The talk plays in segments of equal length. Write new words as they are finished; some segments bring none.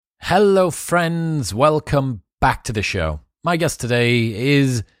Hello, friends. Welcome back to the show. My guest today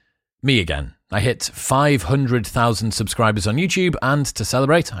is me again. I hit 500,000 subscribers on YouTube, and to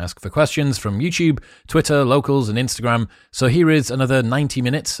celebrate, I ask for questions from YouTube, Twitter, Locals, and Instagram. So here is another 90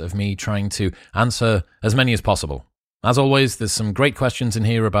 minutes of me trying to answer as many as possible. As always, there's some great questions in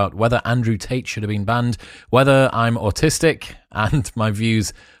here about whether Andrew Tate should have been banned, whether I'm autistic, and my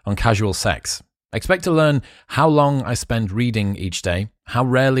views on casual sex. Expect to learn how long I spend reading each day, how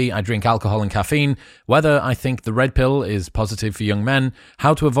rarely I drink alcohol and caffeine, whether I think the red pill is positive for young men,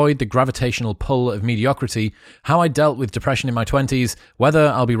 how to avoid the gravitational pull of mediocrity, how I dealt with depression in my 20s, whether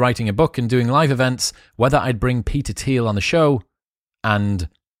I'll be writing a book and doing live events, whether I'd bring Peter Thiel on the show, and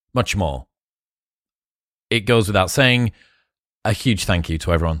much more. It goes without saying, a huge thank you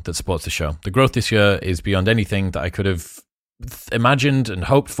to everyone that supports the show. The growth this year is beyond anything that I could have imagined and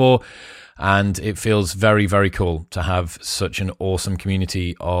hoped for. And it feels very, very cool to have such an awesome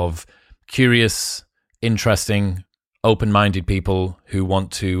community of curious, interesting, open-minded people who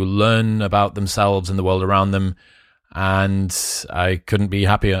want to learn about themselves and the world around them. And I couldn't be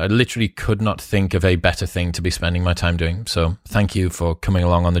happier. I literally could not think of a better thing to be spending my time doing. So thank you for coming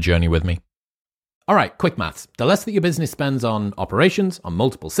along on the journey with me. All right, quick maths. The less that your business spends on operations, on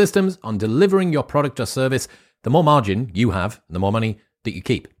multiple systems, on delivering your product or service, the more margin you have, the more money that you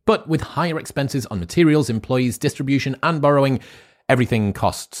keep. But with higher expenses on materials, employees, distribution, and borrowing, everything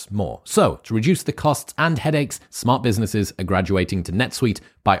costs more. So, to reduce the costs and headaches, smart businesses are graduating to NetSuite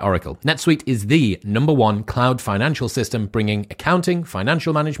by Oracle. NetSuite is the #1 cloud financial system, bringing accounting,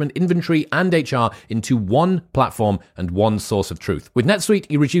 financial management, inventory, and HR into one platform and one source of truth. With NetSuite,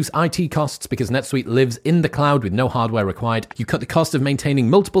 you reduce IT costs because NetSuite lives in the cloud with no hardware required. You cut the cost of maintaining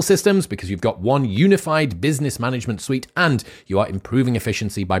multiple systems because you've got one unified business management suite, and you are improving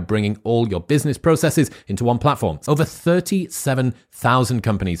efficiency by bringing all your business processes into one platform. Over 37,000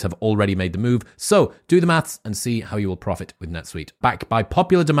 companies have already made the move, so do the maths and see how you will profit with NetSuite. Backed by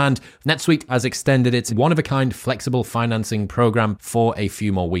popular demand, NetSuite has extended its one-of-a-kind flexible financing program for a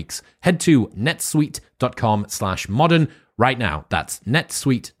few more weeks. Head to netsuite.com/modern right now. That's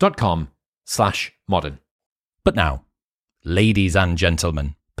netsuite.com/modern. But now, ladies and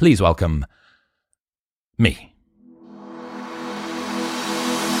gentlemen, please welcome me.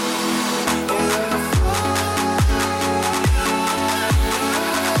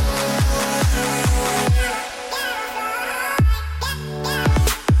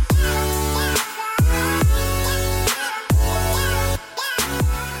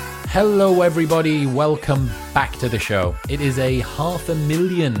 Hello everybody, welcome back to the show. It is a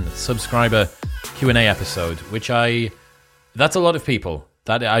 500,000 subscriber Q&A episode, that's a lot of people.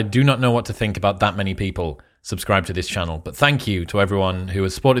 That I do not know what to think about that many people subscribe to this channel. But thank you to everyone who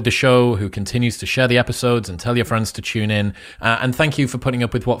has supported the show, who continues to share the episodes and tell your friends to tune in. And thank you for putting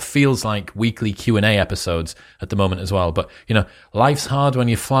up with what feels like weekly Q&A episodes at the moment as well. But, you know, life's hard when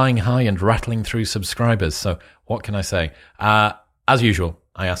you're flying high and rattling through subscribers. So what can I say? As usual,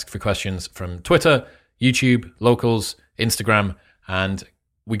 I ask for questions from Twitter, YouTube, Locals, Instagram, and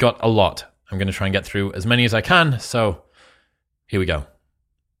we got a lot. I'm going to try and get through as many as I can, so here we go.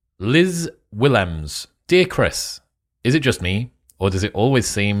 Liz Willems. Dear Chris, is it just me, or does it always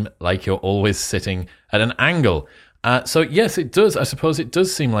seem like you're always sitting at an angle? So yes, it does. I suppose it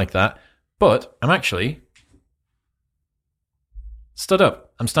does seem like that, but I'm actually stood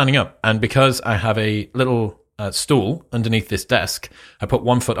up. I'm standing up, and because I have a little stool underneath this desk, I put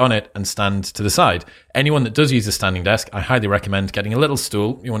one foot on it and stand to the side. Anyone that does use a standing desk, I highly recommend getting a little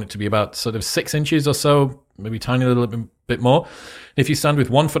stool. You want it to be about sort of 6 inches or so, maybe tiny little bit more. If you stand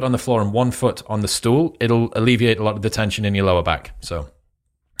with one foot on the floor and one foot on the stool, it'll alleviate a lot of the tension in your lower back. So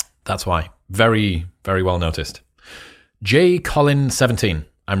that's why. Very, very well noticed. J. Collin 17.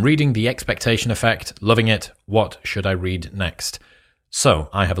 I'm reading The Expectation Effect, loving it. What should I read next? So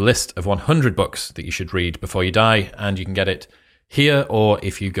I have a list of 100 books that you should read before you die, and you can get it here, or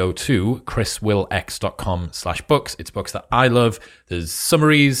if you go to chriswillx.com/books. It's books that I love. There's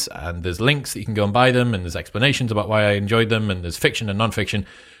summaries, and there's links that you can go and buy them, and there's explanations about why I enjoyed them, and there's fiction and non-fiction,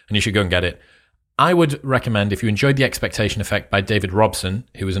 and you should go and get it. I would recommend, if you enjoyed The Expectation Effect by David Robson,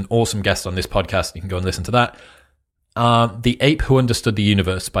 who was an awesome guest on this podcast, you can go and listen to that. The Ape Who Understood the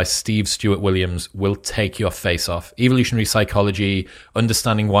Universe by Steve Stuart Williams will take your face off. Evolutionary psychology,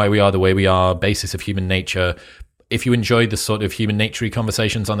 understanding why we are the way we are, basis of human nature. If you enjoy the sort of human nature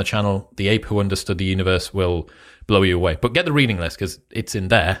conversations on the channel, The Ape Who Understood the Universe will blow you away. But get the reading list because it's in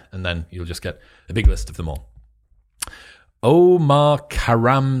there, and then you'll just get a big list of them all. Omar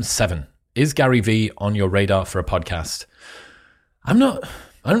Karam 7. Is Gary Vee on your radar for a podcast? I'm not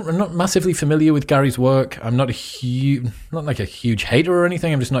I'm not massively familiar with Gary's work. I'm not like a huge hater or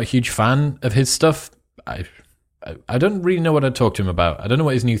anything. I'm just not a huge fan of his stuff. I don't really know what I'd talk to him about. I don't know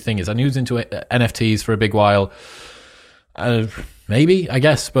what his new thing is. I knew he was into NFTs for a big while. Maybe, I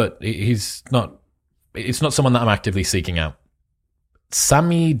guess, but it's not someone that I'm actively seeking out.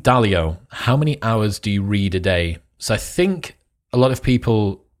 Sammy Dalio, how many hours do you read a day? So I think a lot of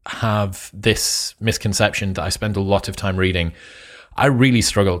people have this misconception that I spend a lot of time reading. I really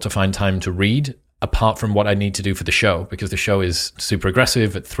struggle to find time to read apart from what I need to do for the show, because the show is super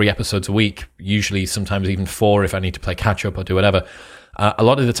aggressive at 3 episodes a week, usually sometimes even 4 if I need to play catch up or do whatever. A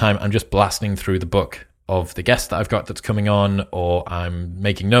lot of the time I'm just blasting through the book of the guest that I've got that's coming on, or I'm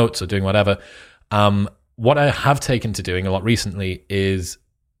making notes or doing whatever. What I have taken to doing a lot recently is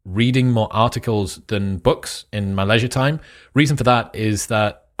reading more articles than books in my leisure time. Reason for that is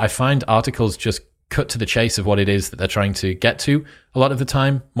that I find articles just cut to the chase of what it is that they're trying to get to a lot of the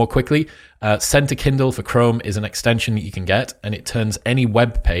time more quickly. Send to Kindle for Chrome is an extension that you can get, and it turns any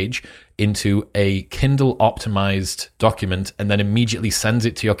web page into a Kindle optimized document and then immediately sends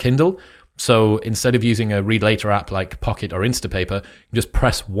it to your Kindle. So instead of using a read later app like Pocket or Instapaper, you just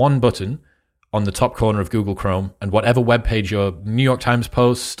press one button on the top corner of Google Chrome, and whatever web page your New York Times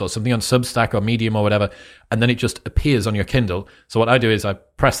post or something on Substack or Medium or whatever, and then it just appears on your Kindle. So what I do is I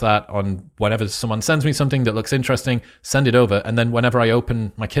press that on whenever someone sends me something that looks interesting, send it over, and then whenever I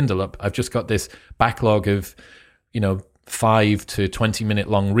open my Kindle up, I've just got this backlog of, 5 to 20 minute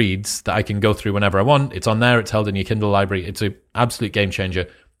long reads that I can go through whenever I want. It's on there, it's held in your Kindle library. It's an absolute game changer.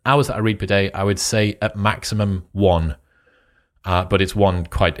 Hours that I read per day, I would say at maximum 1. But it's one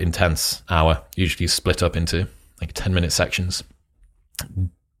quite intense hour, usually split up into like 10-minute sections.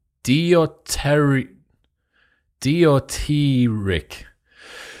 Dioteric.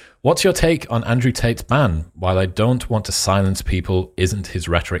 What's your take on Andrew Tate's ban? While I don't want to silence people, isn't his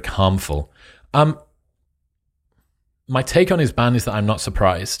rhetoric harmful? My take on his ban is that I'm not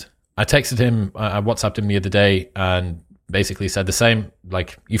surprised. I texted him, I WhatsApped him the other day and basically said the same.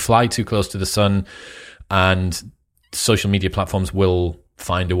 Like, you fly too close to the sun and social media platforms will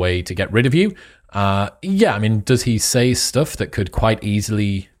find a way to get rid of you. Does he say stuff that could quite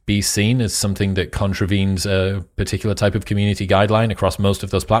easily be seen as something that contravenes a particular type of community guideline across most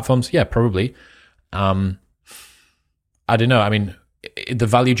of those platforms? Yeah, probably. I don't know. The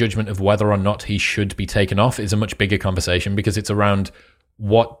value judgment of whether or not he should be taken off is a much bigger conversation, because it's around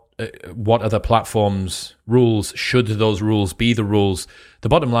what other platforms' rules, should those rules be the rules. The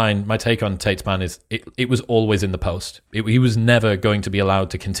bottom line, my take on Tate's ban is it was always in the post. He was never going to be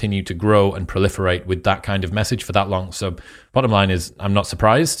allowed to continue to grow and proliferate with that kind of message for that long. So bottom line is I'm not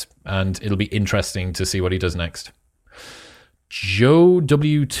surprised, and it'll be interesting to see what he does next. Joe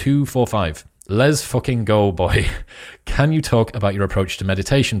W245. Let's fucking go, boy. Can you talk about your approach to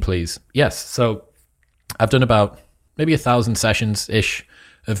meditation, please? Yes. So I've done about maybe 1,000 sessions-ish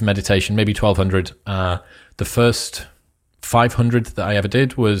of meditation, maybe 1,200. The first 500 that I ever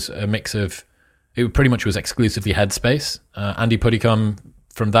did was a mix of, it pretty much was exclusively Headspace. Andy Puddicombe,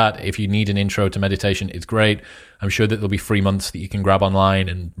 from that, if you need an intro to meditation, it's great. I'm sure that there'll be free months that you can grab online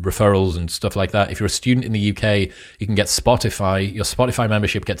and referrals and stuff like that. If you're a student in the UK, you can get Spotify. Your Spotify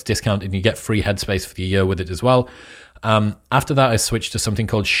membership gets discounted and you get free Headspace for the year with it as well. After that, I switched to something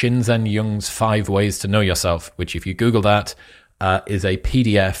called Shinzen Young's 5 Ways to Know Yourself, which if you Google that, is a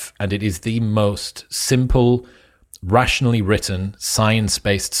PDF, and it is the most simple, rationally written,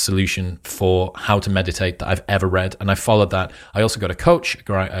 science-based solution for how to meditate that I've ever read, and I followed that. I also got a coach,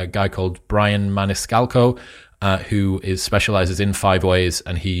 a guy called Brian Maniscalco, who specializes in 5 ways,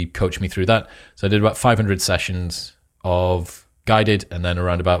 and he coached me through that. So I did about 500 sessions of guided, and then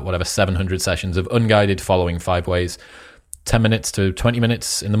around about 700 sessions of unguided following 5 ways. 10 minutes to 20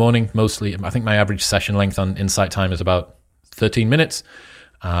 minutes in the morning, mostly. I think my average session length on Insight Time is about 13 minutes.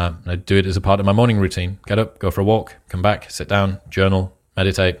 I do it as a part of my morning routine. Get up, go for a walk, come back, sit down, journal,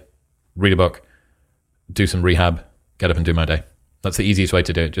 meditate, read a book, do some rehab, get up and do my day. That's the easiest way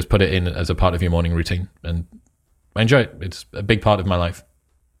to do it. Just put it in as a part of your morning routine, and I enjoy it. It's a big part of my life.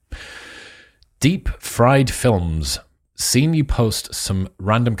 Deep Fried Films. Seen you post some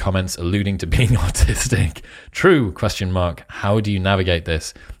random comments alluding to being autistic. True, ? How do you navigate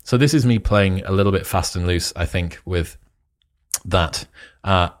this? So this is me playing a little bit fast and loose, I think, with that.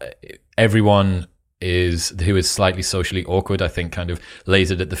 Everyone who is slightly socially awkward, I think, kind of lays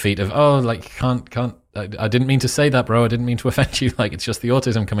it at the feet of, can't, I didn't mean to say that, bro. I didn't mean to offend you. Like, it's just the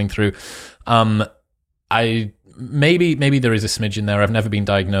autism coming through. Maybe there is a smidge in there. I've never been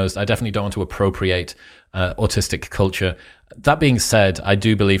diagnosed. I definitely don't want to appropriate autistic culture. That being said, I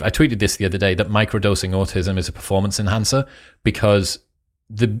do believe, I tweeted this the other day, that microdosing autism is a performance enhancer, because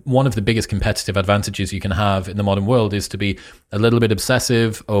one of the biggest competitive advantages you can have in the modern world is to be a little bit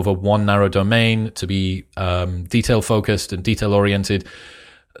obsessive over one narrow domain, to be detail focused and detail oriented.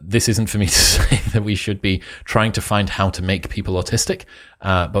 This isn't for me to say that we should be trying to find how to make people autistic,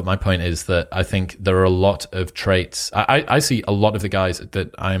 but my point is that I think there are a lot of traits. I see a lot of the guys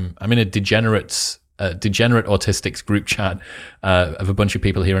that I'm in a degenerate autistics group chat of a bunch of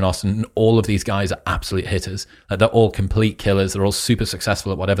people here in Austin, and all of these guys are absolute hitters. They're all complete killers. They're all super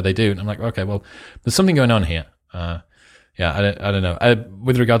successful at whatever they do. And I'm like, okay, well, there's something going on here. I don't know.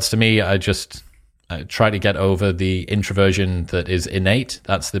 With regards to me, I try to get over the introversion that is innate.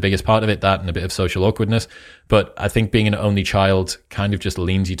 That's the biggest part of it, that and a bit of social awkwardness. But I think being an only child kind of just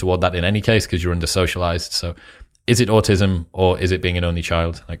leans you toward that in any case because you're under-socialized. So is it autism or is it being an only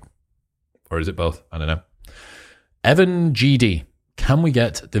child? Or is it both? I don't know. Evan GD, can we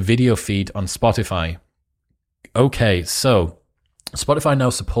get the video feed on Spotify? Okay, so Spotify now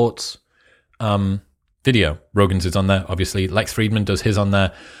supports video. Rogan's is on there, obviously. Lex Friedman does his on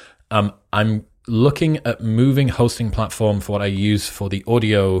there. I'm looking at moving hosting platform for what I use for the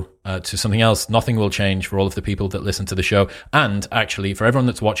audio to something else. Nothing will change for all of the people that listen to the show. And actually, for everyone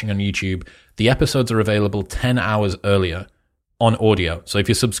that's watching on YouTube, the episodes are available 10 hours earlier on audio. So if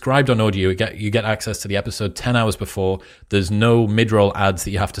you're subscribed on audio, you get access to the episode 10 hours before. There's no mid-roll ads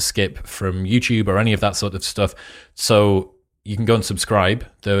that you have to skip from YouTube or any of that sort of stuff. So you can go and subscribe.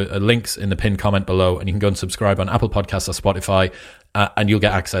 There are links in the pinned comment below, and you can go and subscribe on Apple Podcasts or Spotify, and you'll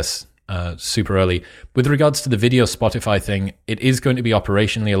get access super early. With regards to the video Spotify thing, it is going to be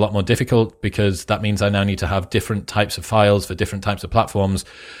operationally a lot more difficult because that means I now need to have different types of files for different types of platforms.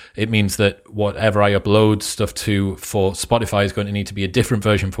 It means that whatever I upload stuff to for Spotify is going to need to be a different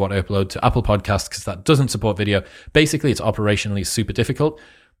version for what I upload to Apple Podcasts because that doesn't support video. Basically, it's operationally super difficult.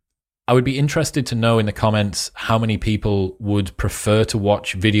 I would be interested to know in the comments how many people would prefer to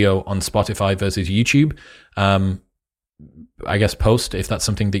watch video on Spotify versus YouTube. I guess post if that's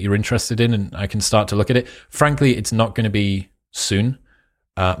something that you're interested in and I can start to look at it. Frankly, it's not going to be soon,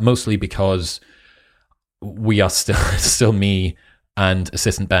 mostly because we are still me and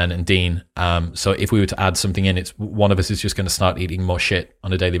assistant Ben and Dean. So if we were to add something in, it's one of us is just going to start eating more shit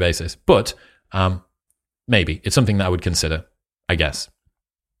on a daily basis. But maybe it's something that I would consider, I guess.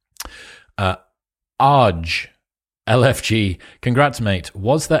 Arj LFG, congrats, mate.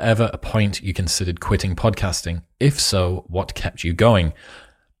 Was there ever a point you considered quitting podcasting? If so, what kept you going?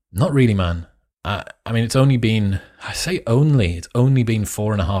 Not really, man. I mean, it's only been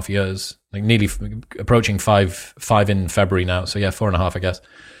 4.5 years, like nearly approaching five in February now. So yeah, 4.5, I guess.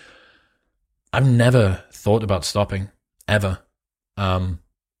 I've never thought about stopping, ever.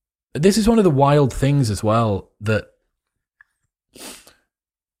 This is one of the wild things as well, that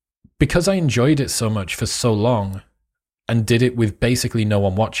because I enjoyed it so much for so long, and did it with basically no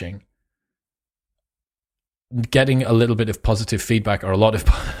one watching, getting a little bit of positive feedback, or a lot of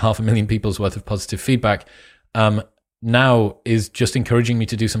 500,000 people's worth of positive feedback, now is just encouraging me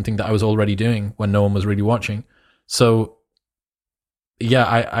to do something that I was already doing when no one was really watching. So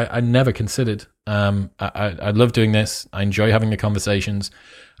yeah, I never considered. I love doing this. I enjoy having the conversations.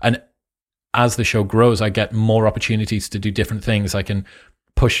 And as the show grows, I get more opportunities to do different things. I can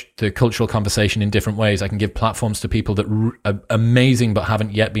push the cultural conversation in different ways. I can give platforms to people that are amazing but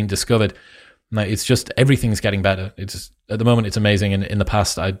haven't yet been discovered. Like, it's just, everything's getting better. It's at the moment it's amazing, and in the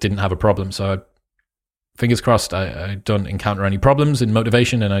past I didn't have a problem. So fingers crossed I don't encounter any problems in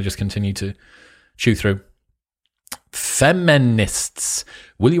motivation, and I just continue to chew through. Feminists,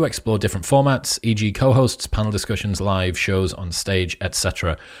 will you explore different formats, e.g. co-hosts, panel discussions, live shows on stage,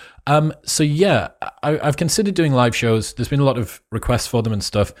 etc.? So yeah, I've considered doing live shows. There's been a lot of requests for them and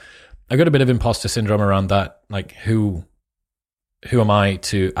stuff. I got a bit of imposter syndrome around that. Like, who am I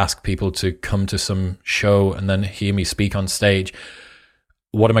to ask people to come to some show and then hear me speak on stage?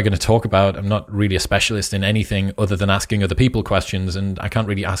 What am I going to talk about? I'm not really a specialist in anything other than asking other people questions, and I can't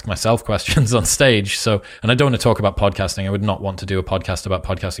really ask myself questions on stage. So, and I don't want to talk about podcasting. I would not want to do a podcast about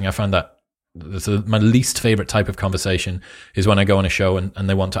podcasting. I found that my least favorite type of conversation is when I go on a show and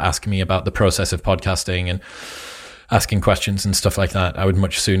they want to ask me about the process of podcasting and asking questions and stuff like that. I would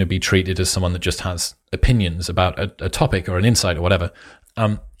much sooner be treated as someone that just has opinions about a topic or an insight or whatever.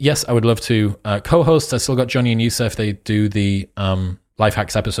 Yes, I would love to co-host. I still got Johnny and Youssef. They do the Life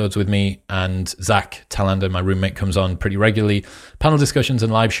Hacks episodes with me, and Zach Talander, my roommate, comes on pretty regularly. Panel discussions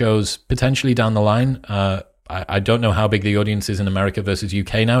and live shows potentially down the line. I don't know how big the audience is in America versus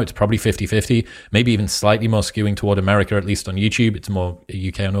UK now. It's probably 50-50, maybe even slightly more skewing toward America, at least on YouTube. It's more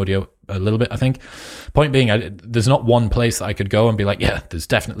UK on audio a little bit, I think. Point being, there's not one place that I could go and be like, yeah, there's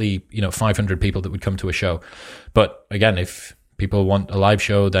definitely 500 people that would come to a show. But again, if people want a live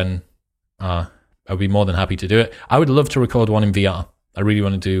show, then I'd be more than happy to do it. I would love to record one in VR. I really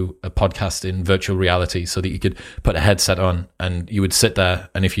want to do a podcast in virtual reality so that you could put a headset on and you would sit there,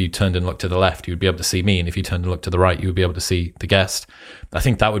 and if you turned and looked to the left, you would be able to see me, and if you turned and looked to the right, you would be able to see the guest. I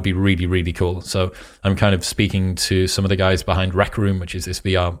think that would be really, really cool. So I'm kind of speaking to some of the guys behind Rec Room, which is this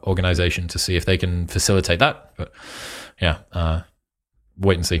VR organization, to see if they can facilitate that. But yeah,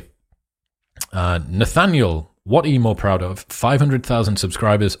 wait and see. Nathaniel, what are you more proud of? 500,000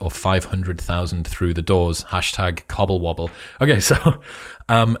 subscribers or 500,000 through the doors? Hashtag Cobble Wobble. Okay, so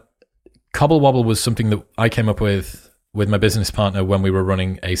Cobble Wobble was something that I came up with my business partner when we were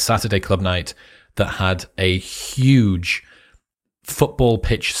running a Saturday club night that had a huge football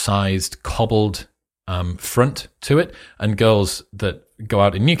pitch sized cobbled front to it, and girls that go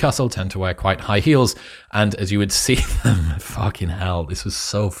out in Newcastle tend to wear quite high heels, and as you would see them, fucking hell, this was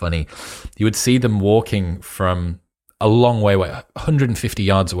so funny, you would see them walking from a long way away, 150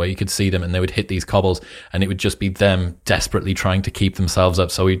 yards away, you could see them, and they would hit these cobbles, and it would just be them desperately trying to keep themselves up.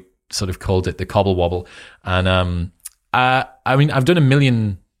 So we sort of called it the Cobble Wobble. And I mean, I've done a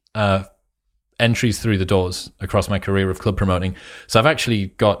million entries through the doors across my career of club promoting, so I've actually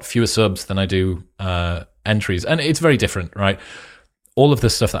got fewer subs than I do entries, and it's very different, right? All of the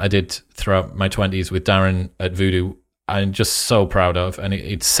stuff that I did throughout my 20s with Darren at Voodoo, I'm just so proud of, and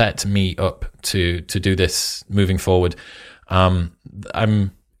it set me up to do this moving forward.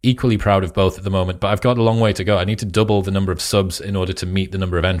 I'm equally proud of both at the moment, but I've got a long way to go. I need to double the number of subs in order to meet the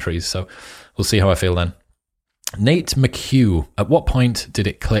number of entries, so we'll see how I feel then. Nate McHugh, at what point did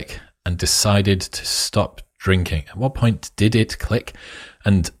it click and decided to stop drinking? At what point did it click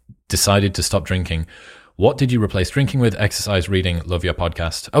and decided to stop drinking? What did you replace drinking with? Exercise, reading, love your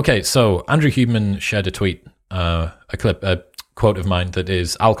podcast. Okay, so Andrew Huberman shared a tweet, a quote of mine that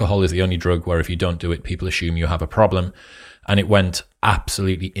is, alcohol is the only drug where if you don't do it, people assume you have a problem. And it went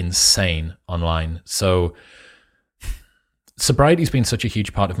absolutely insane online. So sobriety's been such a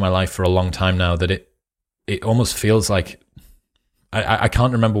huge part of my life for a long time now that it almost feels like I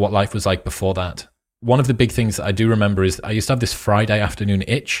can't remember what life was like before that. One of the big things that I do remember is I used to have this Friday afternoon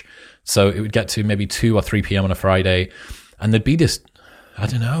itch. So it would get to maybe 2 or 3 p.m. on a Friday, and there'd be this, I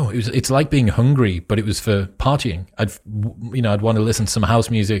don't know, it's like being hungry, but it was for partying. I'd want to listen to some house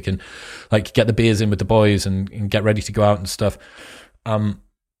music and like get the beers in with the boys and get ready to go out and stuff.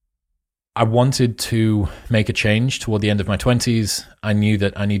 I wanted to make a change toward the end of my 20s. I knew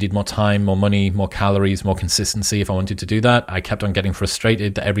that I needed more time, more money, more calories, more consistency if I wanted to do that. I kept on getting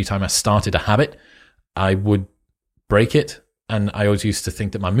frustrated that every time I started a habit, I would break it. And I always used to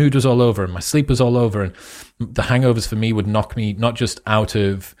think that my mood was all over and my sleep was all over. And the hangovers for me would knock me not just out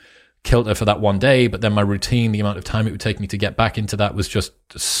of kilter for that one day, but then my routine, the amount of time it would take me to get back into that was just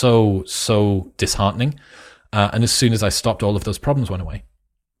so disheartening. And as soon as I stopped, all of those problems went away.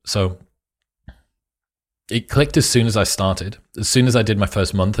 So it clicked as soon as I started. As soon as I did my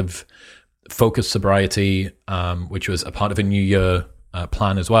first month of focused sobriety, which was a part of a New Year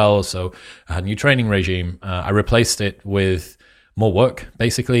plan as well. So I had a new training regime. I replaced it with more work,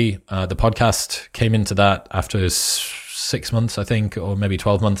 basically. The podcast came into that after 6 months, I think, or maybe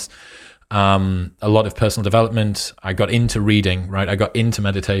 12 months. A lot of personal development. I got into reading, right? I got into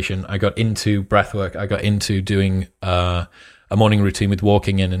meditation. I got into breath work. I got into doing a morning routine with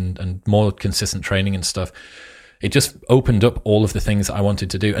walking in and more consistent training and stuff. It just opened up all of the things that I wanted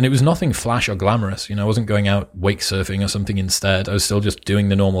to do. And it was nothing flash or glamorous. You know, I wasn't going out wake surfing or something instead. I was still just doing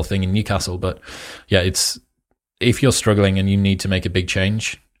the normal thing in Newcastle. But yeah, if you're struggling and you need to make a big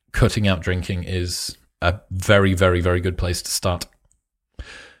change, cutting out drinking is a very, very, very good place to start.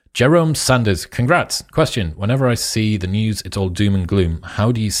 Jerome Sanders, congrats. Question, whenever I see the news, it's all doom and gloom.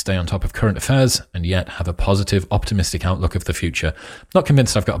 How do you stay on top of current affairs and yet have a positive, optimistic outlook of the future? Not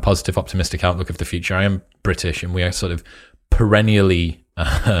convinced I've got a positive, optimistic outlook of the future. I am British and we are sort of perennially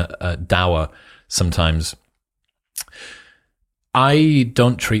dour sometimes. I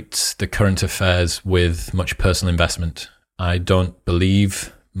don't treat the current affairs with much personal investment. I don't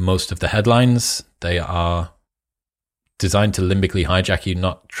believe most of the headlines. They are designed to limbically hijack you,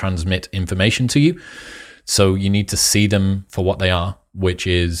 not transmit information to you. So you need to see them for what they are, which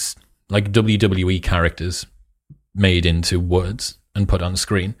is like WWE characters made into words and put on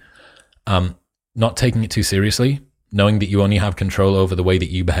screen. Not taking it too seriously, knowing that you only have control over the way that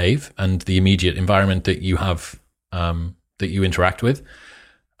you behave and the immediate environment that you have, that you interact with.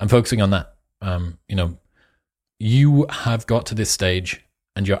 I'm focusing on that. You have got to this stage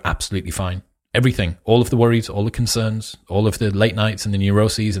and you're absolutely fine. Everything, all of the worries, all the concerns, all of the late nights and the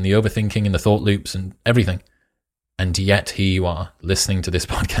neuroses and the overthinking and the thought loops and everything. And yet here you are listening to this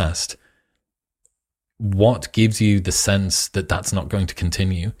podcast what gives you the sense that that's not going to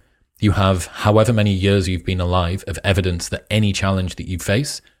continue? You have however many years you've been alive of evidence that any challenge that you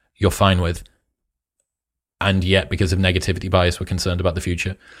face, you're fine with. And yet, because of negativity bias, we're concerned about the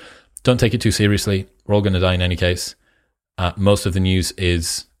future. Don't take it too seriously. We're all going to die in any case. Most of the news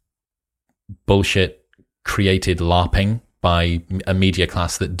is bullshit created LARPing by a media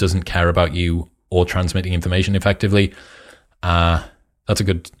class that doesn't care about you or transmitting information effectively. That's a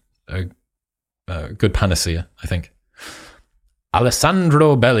good panacea, I think.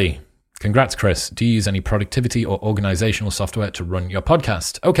 Alessandro Belli. Congrats, Chris. Do you use any productivity or organizational software to run your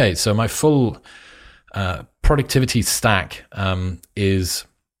podcast? Okay, so my full productivity stack is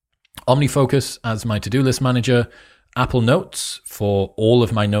OmniFocus as my to-do list manager, Apple Notes for all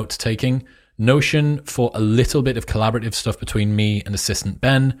of my note taking, Notion for a little bit of collaborative stuff between me and assistant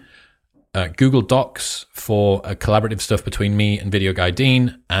Ben, Google Docs for collaborative stuff between me and video guy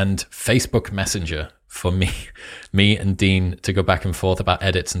Dean, and Facebook Messenger for me and Dean to go back and forth about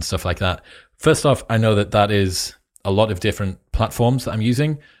edits and stuff like that. First off, I know that is a lot of different platforms that I'm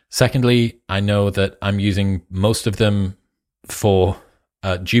using. Secondly, I know that I'm using most of them for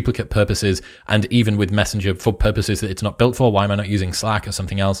duplicate purposes, and even with Messenger for purposes that it's not built for. Why am I not using Slack or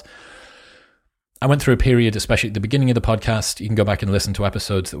something else? I went through a period, especially at the beginning of the podcast, you can go back and listen to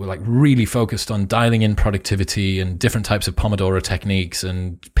episodes that were like really focused on dialing in productivity and different types of Pomodoro techniques,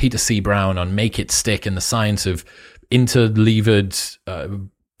 and Peter C. Brown on Make It Stick and the science of interlevered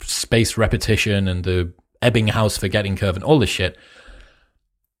spaced repetition and the Ebbinghaus forgetting curve and all this shit.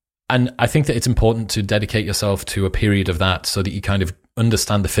 And I think that it's important to dedicate yourself to a period of that so that you kind of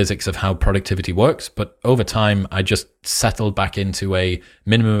understand the physics of how productivity works. But over time, I just settled back into a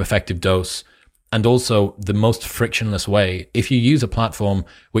minimum effective dose, and also the most frictionless way. If you use a platform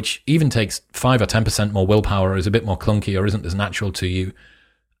which even takes 5 or 10% more willpower, is a bit more clunky, or isn't as natural to you,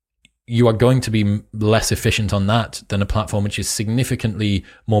 you are going to be less efficient on that than a platform which is significantly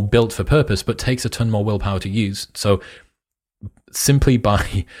more built for purpose, but takes a ton more willpower to use. So simply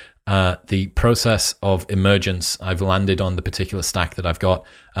by the process of emergence, I've landed on the particular stack that I've got.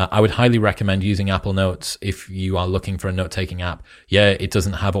 I would highly recommend using Apple Notes if you are looking for a note-taking app. Yeah, it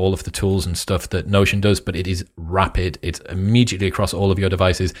doesn't have all of the tools and stuff that Notion does, but it is rapid. It's immediately across all of your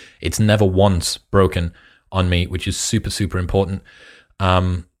devices. It's never once broken on me, which is super, super important.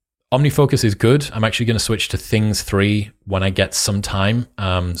 OmniFocus is good. I'm actually going to switch to Things 3 when I get some time.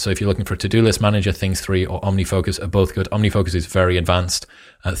 So if you're looking for a to-do list manager, Things 3 or OmniFocus are both good. OmniFocus is very advanced.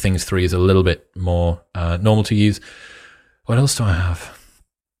 Things 3 is a little bit more normal to use. What else do I have?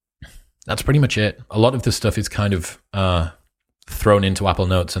 That's pretty much it. A lot of the stuff is kind of thrown into Apple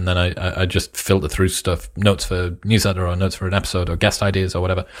Notes, and then I just filter through stuff, notes for newsletter or notes for an episode or guest ideas or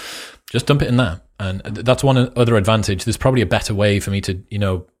whatever. Just dump it in there. And that's one other advantage. There's probably a better way for me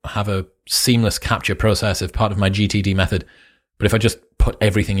to, have a seamless capture process as part of my GTD method. But if I just put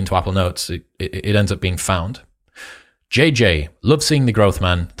everything into Apple Notes, it ends up being found. JJ, love seeing the growth,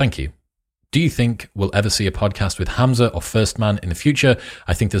 man. Thank you. Do you think we'll ever see a podcast with Hamza or First Man in the future?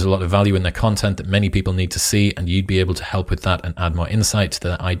 I think there's a lot of value in their content that many people need to see, and you'd be able to help with that and add more insight to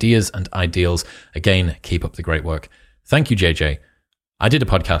their ideas and ideals. Again, keep up the great work. Thank you, JJ. I did a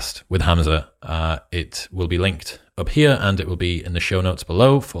podcast with Hamza. It will be linked up here, and it will be in the show notes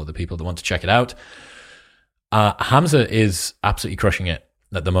below for the people that want to check it out. Hamza is absolutely crushing it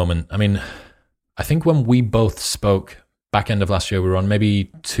at the moment. I mean, I think when we both spoke back end of last year, we were on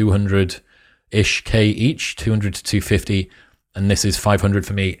maybe 200-ish K each, 200 to 250, and this is 500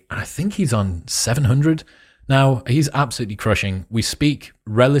 for me. I think he's on 700 now. He's absolutely crushing. We speak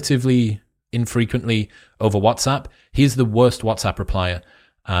relatively infrequently over WhatsApp. He's the worst WhatsApp replier.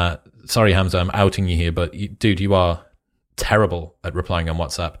 Sorry, Hamza, I'm outing you here, but dude, you are terrible at replying on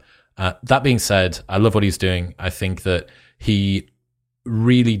WhatsApp. That being said, I love what he's doing. I think that he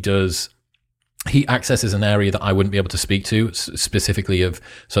really does. He accesses an area that I wouldn't be able to speak to, specifically of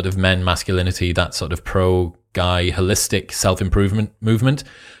sort of men, masculinity, that sort of pro-guy, holistic self-improvement movement,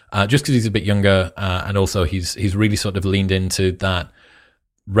 just because he's a bit younger, and also he's really sort of leaned into that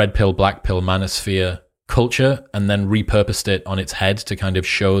red pill, black pill manosphere culture and then repurposed it on its head to kind of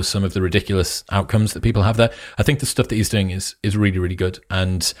show some of the ridiculous outcomes that people have there. I think the stuff that he's doing is really, really good.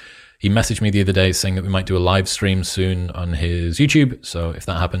 And he messaged me the other day saying that we might do a live stream soon on his YouTube. So if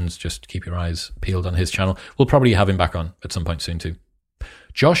that happens, just keep your eyes peeled on his channel. We'll probably have him back on at some point soon too.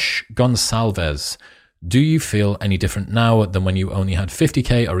 Josh Gonsalves. Do you feel any different now than when you only had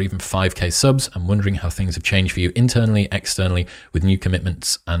 50K or even 5K subs? I'm wondering how things have changed for you internally, externally, with new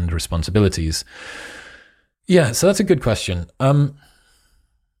commitments and responsibilities. Yeah, so that's a good question. Do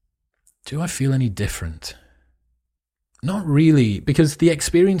I feel any different? Not really, because the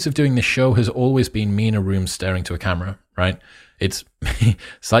experience of doing this show has always been me in a room staring to a camera, right? It's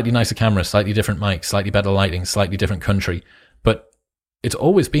slightly nicer camera, slightly different mic, slightly better lighting, slightly different country, but it's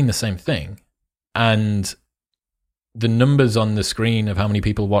always been the same thing. And the numbers on the screen of how many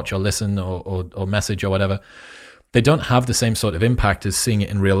people watch or listen or message or whatever, they don't have the same sort of impact as seeing it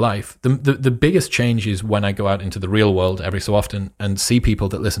in real life. The biggest change is when I go out into the real world every so often and see people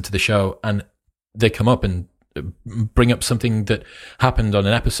that listen to the show and they come up and bring up something that happened on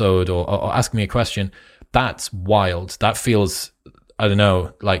an episode or ask me a question. That's wild. That feels, I don't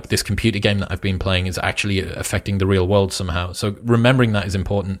know, like this computer game that I've been playing is actually affecting the real world somehow. So remembering that is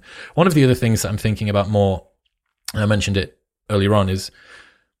important. One of the other things that I'm thinking about more, and I mentioned it earlier on, is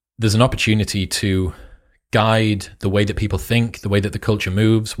there's an opportunity to guide the way that people think, the way that the culture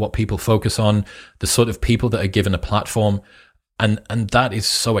moves, what people focus on, the sort of people that are given a platform. And that is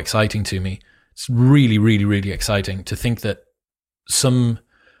so exciting to me. It's really, really, really exciting to think that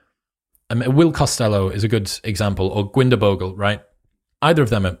Will Costello is a good example, or Gwynder Bogle, right? Either of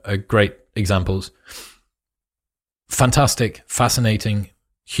them are great examples. Fantastic, fascinating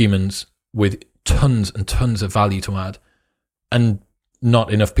humans with tons and tons of value to add. And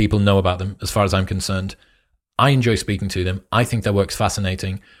not enough people know about them, as far as I'm concerned. I enjoy speaking to them. I think their work's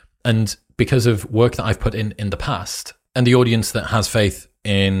fascinating. And because of work that I've put in the past, and the audience that has faith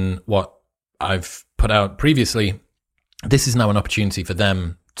in what I've put out previously, this is now an opportunity for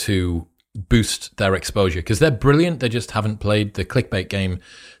them to boost their exposure, because they're brilliant. They just haven't played the clickbait game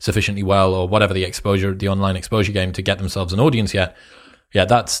sufficiently well, or whatever the online exposure game, to get themselves an audience yet. Yeah,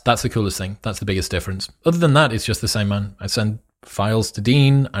 that's the coolest thing. That's the biggest difference. Other than that, it's just the same, man. I send files to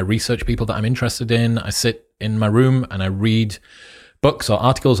Dean. I research people that I'm interested in. I sit in my room and I read books or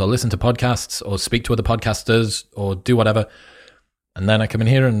articles or listen to podcasts or speak to other podcasters or do whatever. And then I come in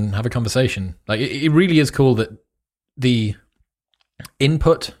here and have a conversation. Like, it really is cool that the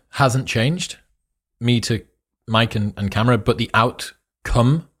input hasn't changed, me to mic and camera, but the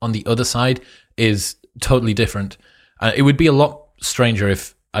outcome on the other side is totally different. It would be a lot stranger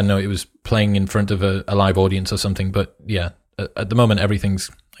if, I know, it was playing in front of a live audience or something, but yeah, at the moment, everything's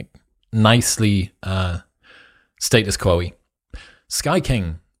like nicely status quo-y. Sky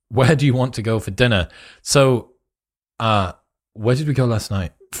King, where do you want to go for dinner? So, where did we go last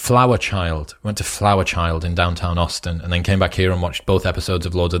night? Flower Child. We went to Flower Child in downtown Austin and then came back here and watched both episodes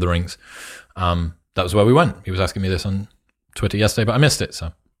of Lord of the Rings. That was where we went. He was asking me this on Twitter yesterday, but I missed it.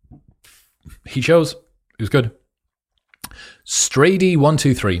 So he chose. It was good.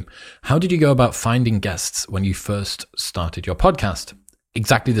 Strady123. How did you go about finding guests when you first started your podcast?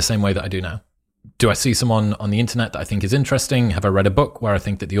 Exactly the same way that I do now. Do I see someone on the internet that I think is interesting? Have I read a book where I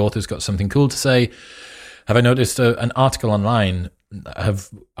think that the author's got something cool to say? Have I noticed an article online? Have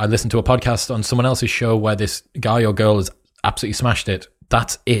I listened to a podcast on someone else's show where this guy or girl has absolutely smashed it?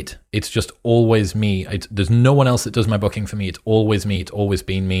 That's it. It's just always me. There's no one else that does my booking for me. It's always me. It's always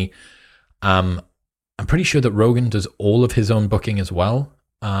been me. I'm pretty sure that Rogan does all of his own booking as well,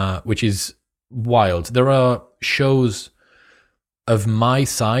 which is wild. There are shows of my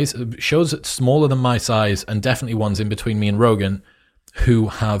size, shows smaller than my size, and definitely ones in between me and Rogan, who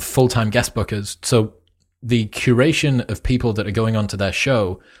have full-time guest bookers. So the curation of people that are going onto their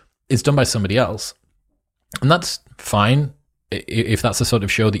show is done by somebody else. And that's fine if that's the sort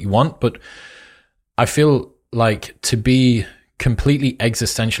of show that you want. But I feel like to be completely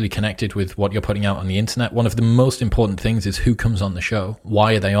existentially connected with what you're putting out on the internet, one of the most important things is who comes on the show.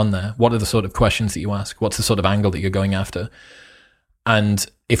 Why are they on there? What are the sort of questions that you ask? What's the sort of angle that you're going after? And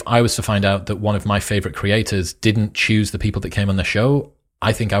if I was to find out that one of my favorite creators didn't choose the people that came on the show,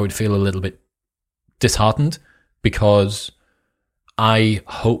 I think I would feel a little bit disheartened, because I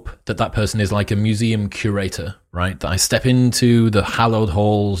hope that that person is like a museum curator, right? That I step into the hallowed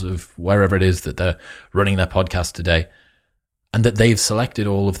halls of wherever it is that they're running their podcast today, and that they've selected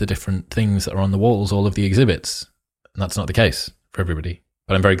all of the different things that are on the walls, all of the exhibits. And that's not the case for everybody,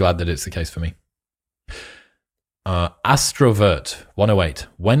 but I'm very glad that it's the case for me. Astrovert108,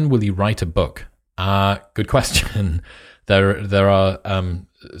 when will you write a book? Good question. There are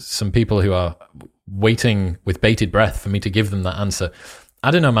some people who are waiting with bated breath for me to give them that answer.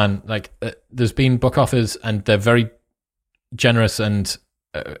 I don't know, man. Like, there's been book offers and they're very generous and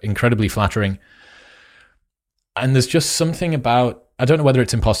incredibly flattering. And there's just something about, I don't know whether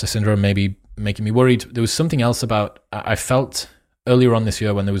it's imposter syndrome maybe making me worried. There was something else about, I felt earlier on this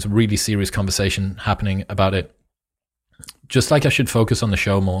year when there was a really serious conversation happening about it, just like I should focus on the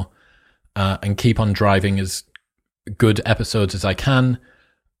show more and keep on driving as good episodes as I can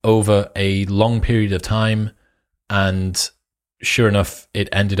over a long period of time. And sure enough, it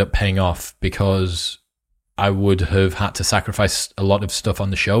ended up paying off, because I would have had to sacrifice a lot of stuff on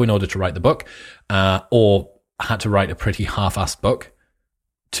the show in order to write the book, or had to write a pretty half-assed book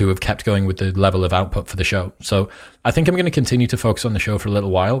to have kept going with the level of output for the show. So I think I'm going to continue to focus on the show for a little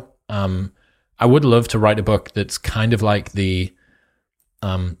while. I would love to write a book that's kind of like the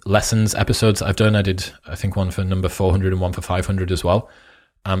lessons episodes that I've done. I did, I think, one for number 400 and one for 500 as well.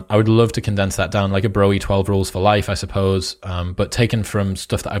 I would love to condense that down like a Broy 12 Rules for Life, I suppose, but taken from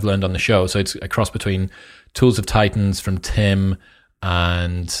stuff that I've learned on the show. So it's a cross between Tools of Titans from Tim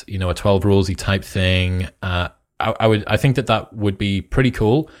and, you know, a 12 Rulesy type thing. I think that would be pretty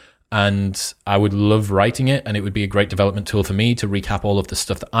cool, and I would love writing it, and it would be a great development tool for me to recap all of the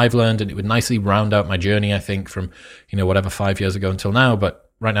stuff that I've learned, and it would nicely round out my journey, I think, from, you know, whatever 5 years ago until now. But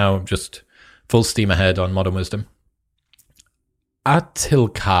right now, I'm just full steam ahead on Modern Wisdom.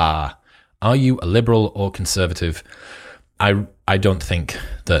 Atilkar, are you a liberal or conservative? I don't think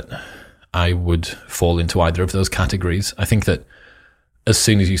that I would fall into either of those categories. I think that as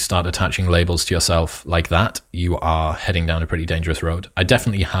soon as you start attaching labels to yourself like that, you are heading down a pretty dangerous road. I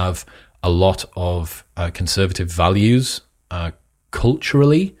definitely have a lot of conservative values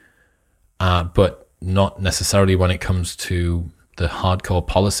culturally, but not necessarily when it comes to the hardcore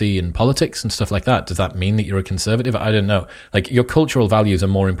policy and politics and stuff like that. Does that mean that you're a conservative? I don't know. Like, your cultural values are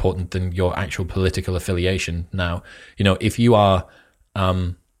more important than your actual political affiliation now. You know, if you are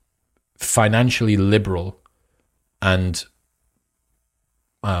financially liberal and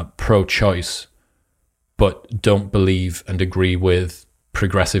pro-choice, but don't believe and agree with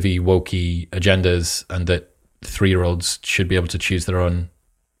progressive-y, wokey agendas, and that 3-year-olds should be able to choose their own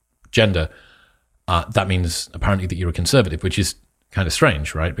gender, that means apparently that you're a conservative, which is kind of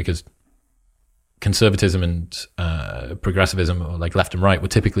strange, right? Because conservatism and progressivism, or like left and right, were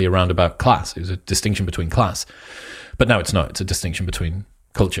typically around about class. It was a distinction between class. But now it's not. It's a distinction between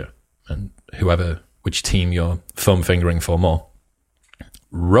culture and which team you're foam fingering for more.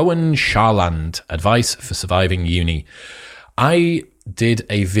 Rowan Sharland, advice for surviving uni. I did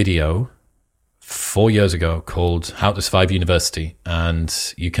a video 4 years ago called How to Survive University,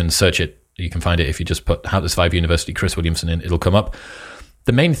 and you can search it. You can find it if you just put How to Survive University Chris Williamson in, it'll come up.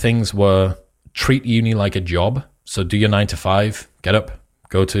 The main things were treat uni like a job. So do your 9 to 5, get up,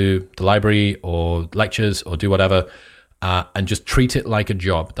 go to the library or lectures or do whatever, and just treat it like a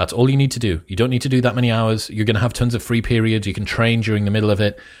job. That's all you need to do. You don't need to do that many hours. You're going to have tons of free periods. You can train during the middle of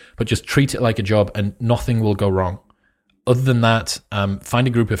it, but just treat it like a job and nothing will go wrong. Other than that, find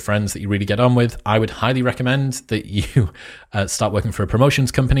a group of friends that you really get on with. I would highly recommend that you start working for a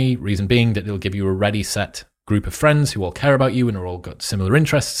promotions company, reason being that it'll give you a ready set group of friends who all care about you and are all got similar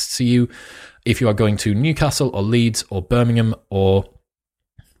interests to you. If you are going to Newcastle or Leeds or Birmingham or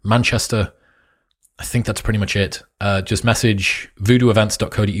Manchester, I think that's pretty much it. Just message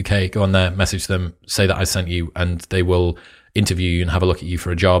voodooevents.co.uk, go on there, message them, say that I sent you, and they will interview you and have a look at you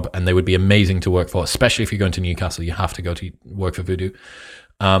for a job, and they would be amazing to work for, especially if you're going to Newcastle. You have to go to work for Voodoo.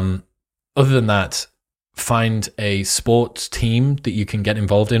 Other than that, find a sports team that you can get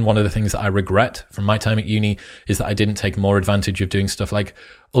involved in. One of the things that I regret from my time at uni is that I didn't take more advantage of doing stuff like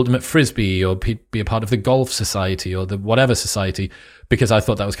Ultimate Frisbee or be a part of the golf society or the whatever society, because I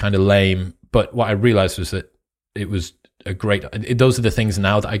thought that was kind of lame. But what I realized was that it was a great, those are the things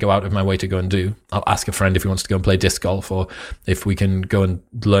now that I go out of my way to go and do. I'll ask a friend if he wants to go and play disc golf, or if we can go and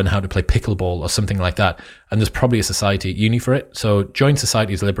learn how to play pickleball or something like that. And there's probably a society at uni for it. So join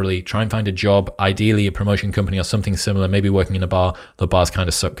societies liberally, try and find a job, ideally a promotion company or something similar, maybe working in a bar, though bars kind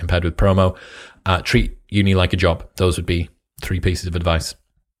of suck compared with promo. Treat uni like a job. Those would be 3 pieces of advice.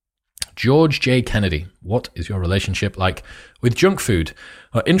 George J. Kennedy, what is your relationship like with junk food?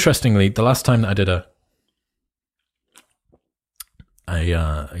 Interestingly, the last time that I did a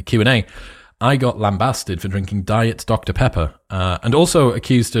Q&A, I got lambasted for drinking Diet Dr. Pepper, and also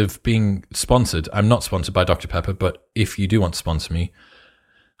accused of being sponsored. I'm not sponsored by Dr. Pepper, but if you do want to sponsor me,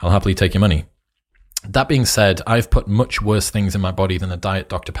 I'll happily take your money. That being said, I've put much worse things in my body than a Diet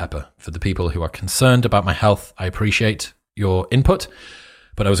Dr. Pepper. For the people who are concerned about my health, I appreciate your input,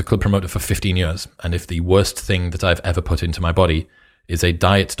 but I was a club promoter for 15 years, and if the worst thing that I've ever put into my body is a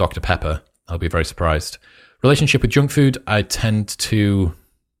Diet Dr. Pepper, I'll be very surprised. Relationship with junk food, I tend to...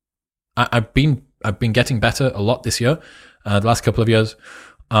 I've been getting better a lot this year, the last couple of years.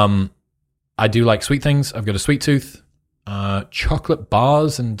 I do like sweet things. I've got a sweet tooth. Chocolate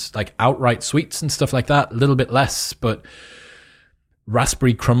bars and like outright sweets and stuff like that, a little bit less, but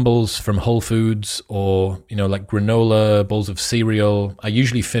raspberry crumbles from Whole Foods, or, you know, like granola, bowls of cereal. I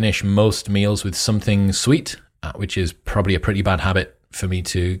usually finish most meals with something sweet, which is probably a pretty bad habit for me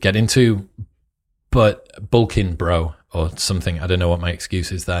to get into. But bulk in, bro, or something. I don't know what my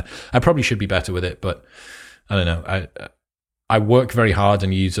excuse is there. I probably should be better with it, but I don't know. I work very hard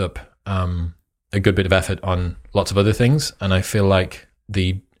and use up a good bit of effort on lots of other things, and I feel like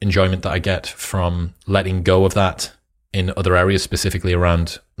the enjoyment that I get from letting go of that in other areas, specifically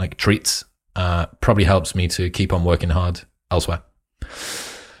around like treats, probably helps me to keep on working hard elsewhere.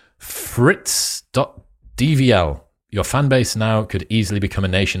 Fritz.dvl, your fan base now could easily become a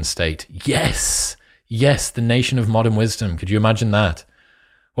nation state. Yes, the nation of modern wisdom. Could you imagine that?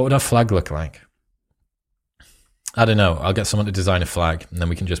 What would our flag look like? I don't know. I'll get someone to design a flag and then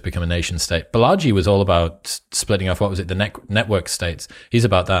we can just become a nation state. Balaji was all about splitting off, what was it, the network states. He's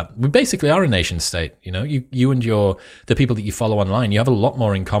about that. We basically are a nation state. You know, you and the people that you follow online, you have a lot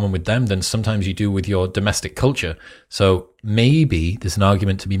more in common with them than sometimes you do with your domestic culture. So maybe there's an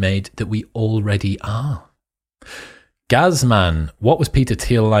argument to be made that we already are. Gazman, what was Peter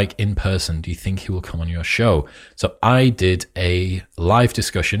Thiel like in person? Do you think he will come on your show? So I did a live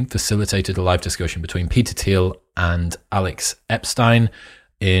discussion, facilitated a live discussion between Peter Thiel and Alex Epstein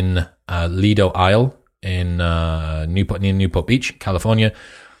in Lido Isle in near Newport Beach, California.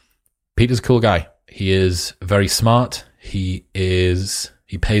 Peter's a cool guy. He is very smart. He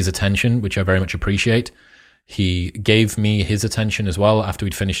pays attention, which I very much appreciate. He gave me his attention as well after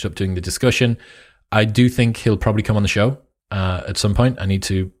we'd finished up doing the discussion. I do think he'll probably come on the show at some point. I need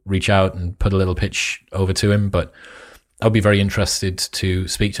to reach out and put a little pitch over to him, but I'll be very interested to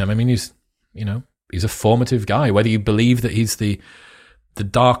speak to him. I mean, he's a formative guy. Whether you believe that he's the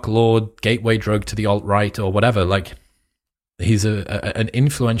Dark Lord gateway drug to the alt-right or whatever, like he's an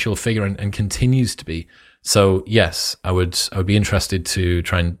influential figure and continues to be. So yes, I would be interested to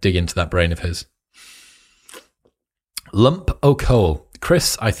try and dig into that brain of his. Lump O'Cole.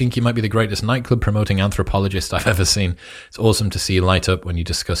 Chris, I think you might be the greatest nightclub promoting anthropologist I've ever seen. It's awesome to see you light up when you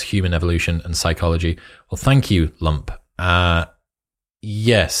discuss human evolution and psychology. Well, thank you, Lump.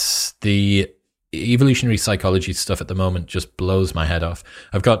 Yes, the evolutionary psychology stuff at the moment just blows my head off.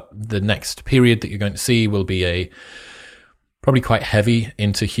 I've got the next period that you're going to see will be probably quite heavy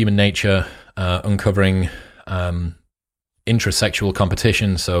into human nature, uncovering intrasexual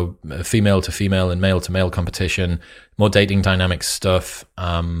competition, so female to female and male to male competition, more dating dynamic stuff,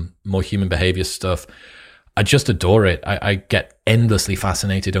 more human behavior stuff. I just adore it. I get endlessly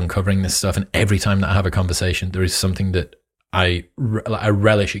fascinated uncovering this stuff, and every time that I have a conversation, there is something that I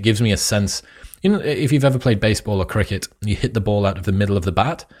relish. It gives me a sense, if you've ever played baseball or cricket, you hit the ball out of the middle of the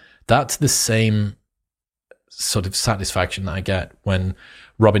bat, that's the same sort of satisfaction that I get when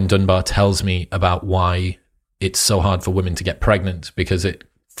Robin Dunbar tells me about why it's so hard for women to get pregnant, because it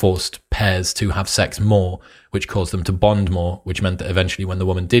forced pairs to have sex more, which caused them to bond more, which meant that eventually when the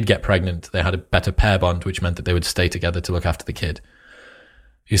woman did get pregnant, they had a better pair bond, which meant that they would stay together to look after the kid.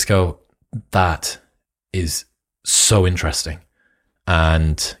 You just go, that is so interesting.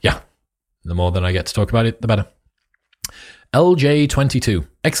 And yeah, the more that I get to talk about it, the better. LJ22,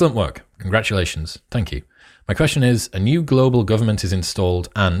 excellent work. Congratulations. Thank you. My question is, a new global government is installed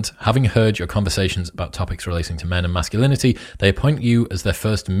and, having heard your conversations about topics relating to men and masculinity, they appoint you as their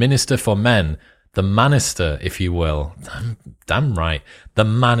first minister for men, the Manister, if you will. Damn right. The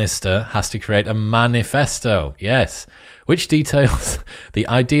Manister has to create a manifesto. Yes. Which details the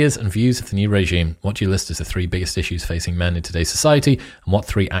ideas and views of the new regime. What do you list as the 3 biggest issues facing men in today's society? And what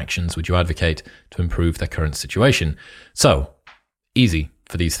 3 actions would you advocate to improve their current situation? So, easy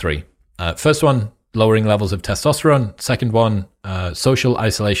for these 3. First one, lowering levels of testosterone. Second one, social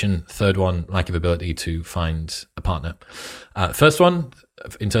isolation. Third one, lack of ability to find a partner. First one,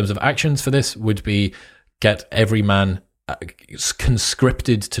 in terms of actions for this, would be get every man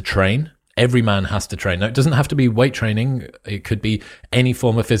conscripted to train. Every man has to train. Now, it doesn't have to be weight training. It could be any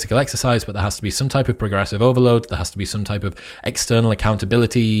form of physical exercise, but there has to be some type of progressive overload. There has to be some type of external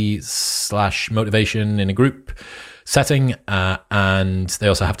accountability / motivation in a group setting. And they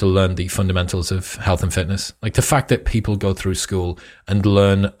also have to learn the fundamentals of health and fitness. Like the fact that people go through school and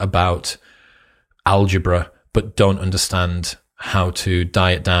learn about algebra, but don't understand how to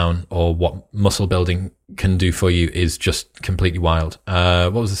diet down or what muscle building can do for you is just completely wild.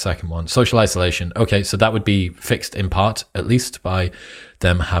 What was the second one? Social isolation. Okay, so that would be fixed in part, at least, by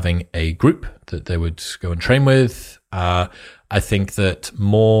them having a group that they would go and train with. I think that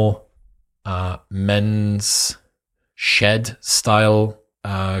more men's shed style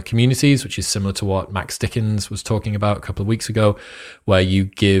communities, which is similar to what Max Dickens was talking about a couple of weeks ago, where you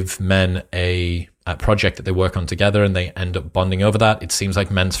give men a project that they work on together and they end up bonding over that. It seems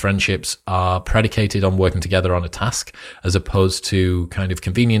like men's friendships are predicated on working together on a task as opposed to kind of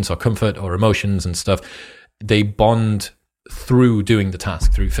convenience or comfort or emotions and stuff. They bond through doing the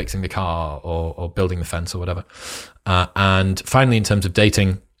task, through fixing the car or building the fence or whatever. And finally, in terms of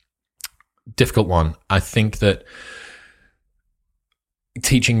dating, difficult one. I think that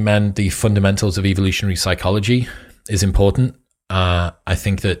teaching men the fundamentals of evolutionary psychology is important. I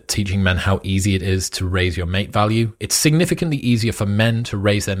think that teaching men how easy it is to raise your mate value. It's significantly easier for men to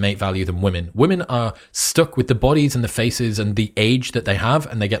raise their mate value than women. Women are stuck with the bodies and the faces and the age that they have,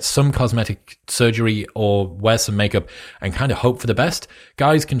 and they get some cosmetic surgery or wear some makeup and kind of hope for the best.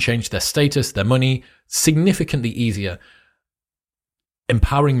 Guys can change their status, their money, significantly easier.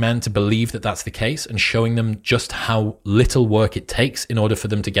 Empowering men to believe that that's the case and showing them just how little work it takes in order for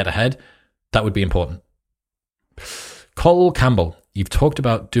them to get ahead, that would be important. Cole Campbell, you've talked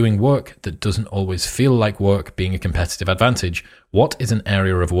about doing work that doesn't always feel like work being a competitive advantage. What is an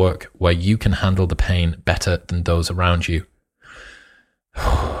area of work where you can handle the pain better than those around you?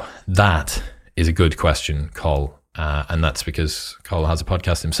 That is a good question, Cole. And that's because Cole has a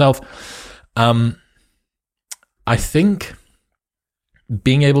podcast himself. I think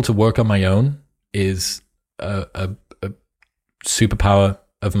being able to work on my own is a superpower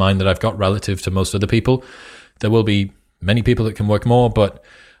of mine that I've got relative to most other people. There will be many people that can work more, but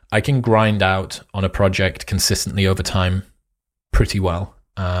I can grind out on a project consistently over time pretty well.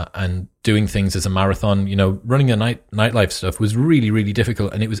 And doing things as a marathon, running the nightlife stuff was really, really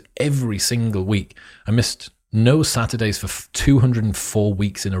difficult. And it was every single week. I missed no Saturdays for 204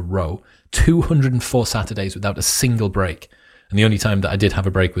 weeks in a row, 204 Saturdays without a single break. And the only time that I did have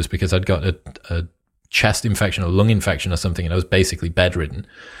a break was because I'd got a chest infection or lung infection or something, and I was basically bedridden.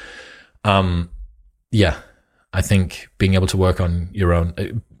 I think being able to work on your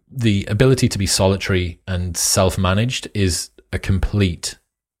own, the ability to be solitary and self-managed is a complete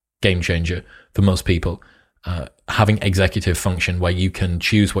game changer for most people. Having executive function where you can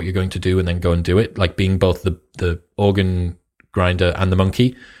choose what you're going to do and then go and do it, like being both the organ grinder and the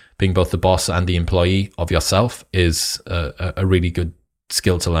monkey, being both the boss and the employee of yourself is a really good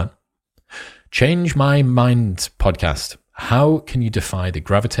skill to learn. Change My Mind podcast. How can you defy the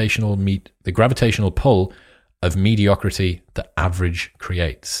gravitational pull of mediocrity that average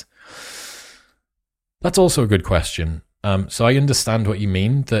creates? That's also a good question. So I understand what you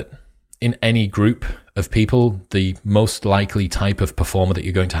mean, that in any group of people, the most likely type of performer that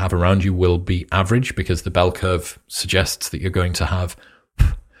you're going to have around you will be average, because the bell curve suggests that you're going to have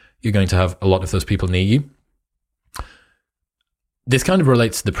a lot of those people near you. This kind of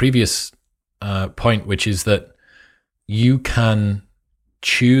relates to the previous point, which is that you can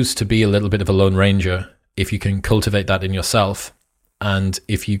choose to be a little bit of a lone ranger if you can cultivate that in yourself, and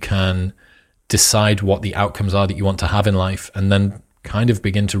if you can decide what the outcomes are that you want to have in life, and then kind of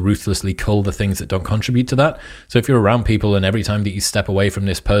begin to ruthlessly cull the things that don't contribute to that. So if you're around people and every time that you step away from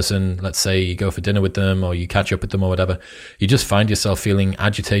this person, let's say you go for dinner with them or you catch up with them or whatever, you just find yourself feeling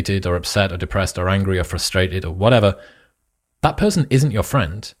agitated or upset or depressed or angry or frustrated or whatever, that person isn't your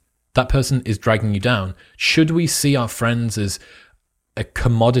friend. That person is dragging you down. Should we see our friends as a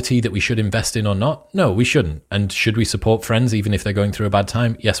commodity that we should invest in or not? No, we shouldn't. And should we support friends even if they're going through a bad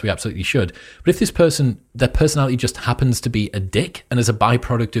time? Yes, we absolutely should. But if this person, their personality just happens to be a dick, and as a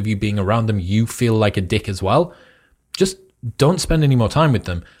byproduct of you being around them, you feel like a dick as well, just don't spend any more time with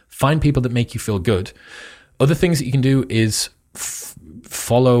them. Find people that make you feel good. Other things that you can do is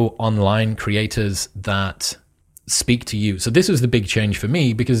follow online creators that speak to you. So this was the big change for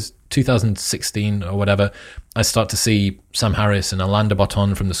me, because 2016 or whatever, I start to see Sam Harris and Alain de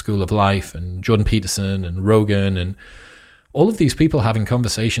Botton from the School of Life and Jordan Peterson and Rogan and all of these people having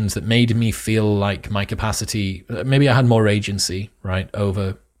conversations that made me feel like my capacity, maybe I had more agency, right,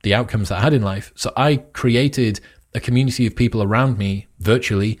 over the outcomes that I had in life. So I created a community of people around me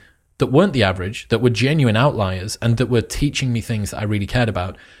virtually that weren't the average, that were genuine outliers, and that were teaching me things that I really cared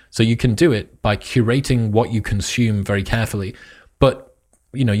about. So you can do it by curating what you consume very carefully. But,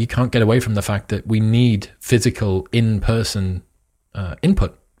 you can't get away from the fact that we need physical, in-person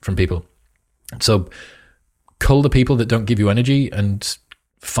input from people. So cull the people that don't give you energy and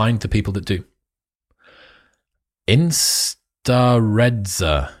find the people that do. Instarezza,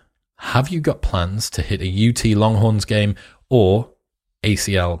 have you got plans to hit a UT Longhorns game or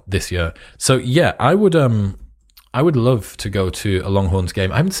ACL this year? So yeah, I would love to go to a Longhorns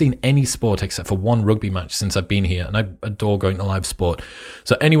game. I haven't seen any sport except for one rugby match since I've been here, and I adore going to live sport.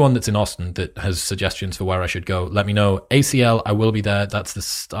 So anyone that's in Austin that has suggestions for where I should go, let me know. ACL, I will be there. That's the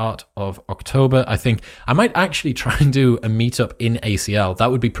start of October. I think I might actually try and do a meetup in ACL.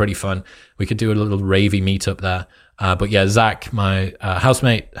 That would be pretty fun. We could do a little ravey meetup there. But yeah, Zach, my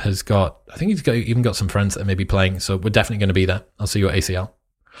housemate, he's even got some friends that may be playing. So we're definitely going to be there. I'll see you at ACL.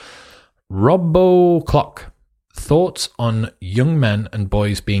 Robbo Clock. Thoughts on young men and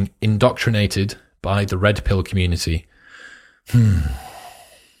boys being indoctrinated by the red pill community?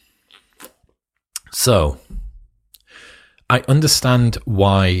 So, I understand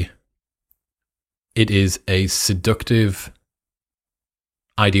why it is a seductive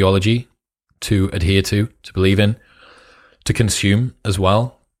ideology to adhere to believe in, to consume as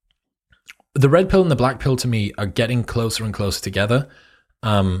well. The red pill and the black pill to me are getting closer and closer together.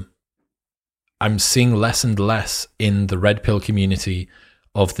 I'm seeing less and less in the red pill community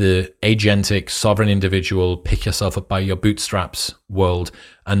of the agentic, sovereign individual, pick yourself up by your bootstraps world,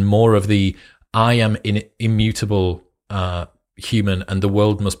 and more of the I am immutable human and the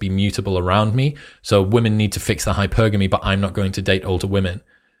world must be mutable around me. So women need to fix the hypergamy, but I'm not going to date older women.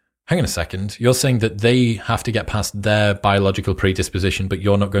 Hang on a second. You're saying that they have to get past their biological predisposition, but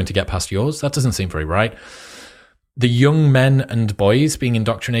you're not going to get past yours? That doesn't seem very right. The young men and boys being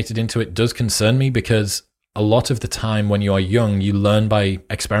indoctrinated into it does concern me, because a lot of the time when you are young, you learn by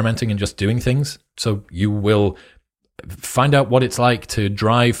experimenting and just doing things. So you will find out what it's like to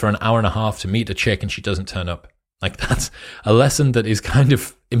drive for an hour and a half to meet a chick and she doesn't turn up. Like, that's a lesson that is kind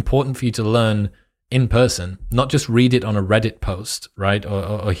of important for you to learn in person, not just read it on a Reddit post, right?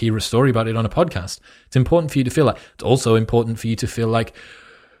 Or hear a story about it on a podcast. It's important for you to feel like. It's also important for you to feel like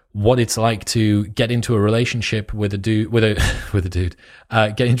what it's like to get into a relationship with a dude,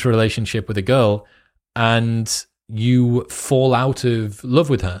 get into a relationship with a girl, and you fall out of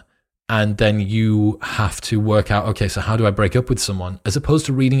love with her. And then you have to work out, okay, so how do I break up with someone? As opposed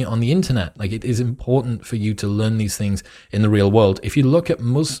to reading it on the internet. Like, it is important for you to learn these things in the real world. If you look at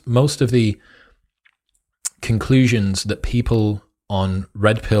most of the conclusions that people on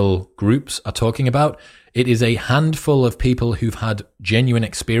red pill groups are talking about, it is a handful of people who've had genuine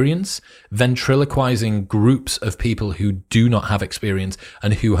experience ventriloquizing groups of people who do not have experience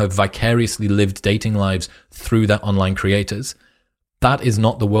and who have vicariously lived dating lives through their online creators. That is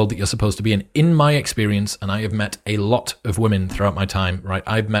not the world that you're supposed to be in my experience, and I have met a lot of women throughout my time, right?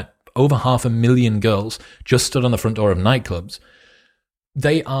 I've met over 500,000 girls just stood on the front door of nightclubs.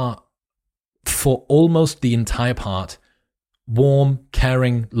 They are, for almost the entire part, warm,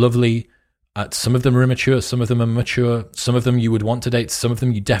 caring, lovely. Some of them are immature, some of them are mature, some of them you would want to date, some of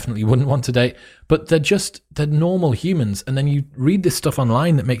them you definitely wouldn't want to date, but they're normal humans. And then you read this stuff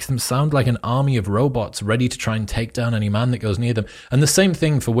online that makes them sound like an army of robots ready to try and take down any man that goes near them. And the same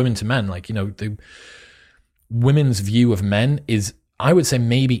thing for women to men. Like, you know, the women's view of men is, I would say,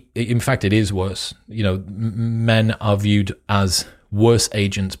 maybe, in fact, it is worse. You know, men are viewed as worse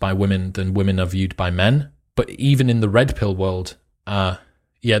agents by women than women are viewed by men. But even in the red pill world,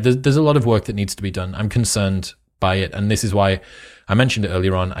 there's a lot of work that needs to be done. I'm concerned by it. And this is why I mentioned it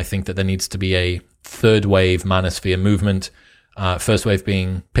earlier on. I think that there needs to be a third wave manosphere movement. First wave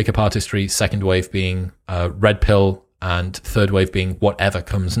being pickup artistry, second wave being red pill, and third wave being whatever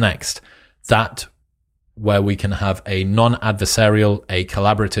comes next. That where we can have a non-adversarial, a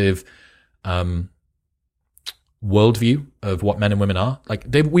collaborative worldview of what men and women are. Like,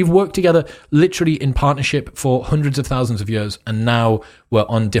 we've worked together literally in partnership for hundreds of thousands of years, and now we're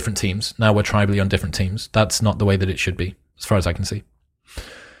on different teams. Now we're tribally on different teams. That's not the way that it should be, as far as I can see.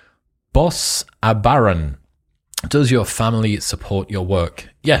 Boss Abaran, does your family support your work?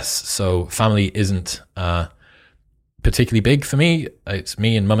 Yes. So family isn't particularly big for me. It's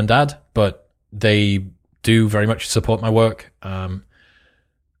me and mum and dad, but they do very much support my work. Mum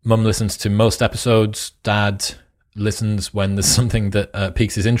listens to most episodes. Dad listens when there's something that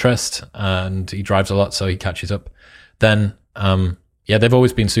piques his interest, and he drives a lot, so he catches up. Then, they've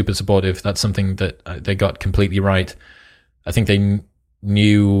always been super supportive. That's something that they got completely right. I think they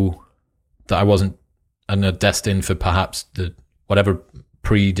knew that I wasn't destined for perhaps the whatever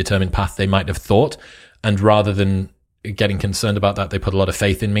predetermined path they might have thought, and rather than getting concerned about that, they put a lot of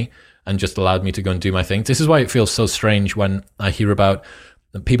faith in me and just allowed me to go and do my thing. This is why it feels so strange when I hear about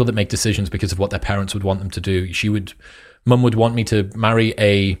people that make decisions because of what their parents would want them to do. Mum would want me to marry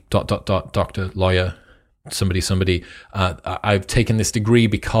a ... doctor, lawyer, somebody. I've taken this degree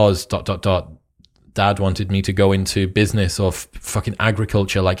because ... Dad wanted me to go into business or fucking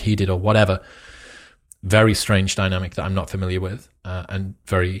agriculture like he did, or whatever. Very strange dynamic that I'm not familiar with, and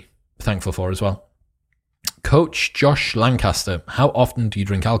very thankful for as well. Coach Josh Lancaster, how often do you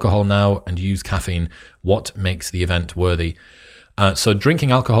drink alcohol now and use caffeine? What makes the event worthy? So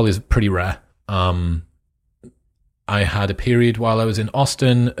drinking alcohol is pretty rare. I had a period while I was in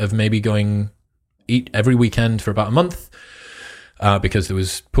Austin of maybe going eat every weekend for about a month because there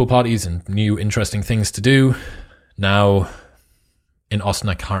was pool parties and new interesting things to do. Now in Austin,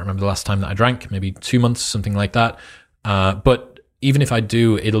 I can't remember the last time that I drank, maybe 2 months, something like that. But even if I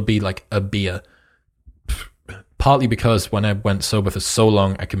do, it'll be like a beer. Partly because when I went sober for so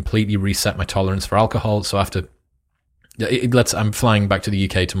long, I completely reset my tolerance for alcohol. So I'm flying back to the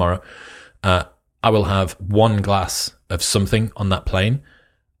UK tomorrow. I will have one glass of something on that plane,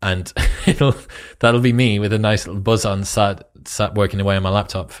 and that'll be me with a nice little buzz on, sat working away on my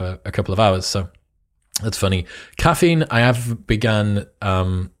laptop for a couple of hours. So that's funny. Caffeine, I have begun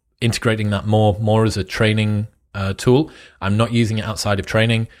integrating that more as a training tool. I'm not using it outside of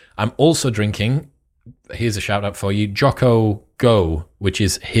training. I'm also drinking, here's a shout out for you, Jocko Go, which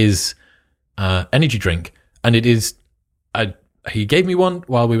is his energy drink. And it is, he gave me one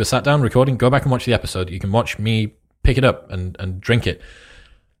while we were sat down recording. Go back and watch the episode. You can watch me pick it up and drink it.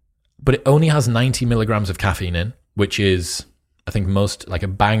 But it only has 90 milligrams of caffeine in, which is, I think most, like a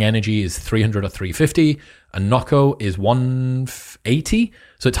Bang Energy is 300 or 350. A Nocco is 180.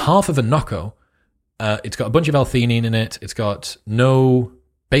 So it's half of a Nocco. It's got a bunch of L-theanine in it. It's got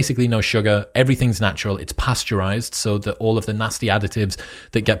basically no sugar. Everything's natural. It's pasteurized, so that all of the nasty additives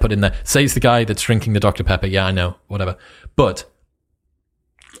that get put in there. Says the guy that's drinking the Dr. Pepper. Yeah, I know, whatever. But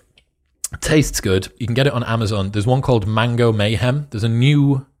it tastes good. You can get it on Amazon. There's one called Mango Mayhem. There's a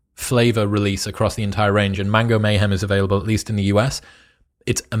new flavor release across the entire range, and Mango Mayhem is available at least in the US.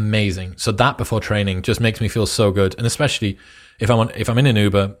 It's amazing. So that before training just makes me feel so good, and especially if I'm in an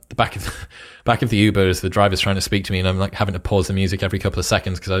Uber, the back of the Uber is the driver's trying to speak to me, and I'm like having to pause the music every couple of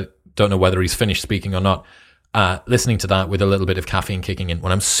seconds because I don't know whether he's finished speaking or not. Listening to that with a little bit of caffeine kicking in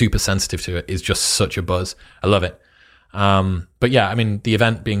when I'm super sensitive to it is just such a buzz. I love it. But yeah, I mean, the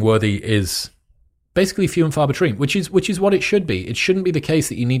event being worthy is basically few and far between, which is what it should be. It shouldn't be the case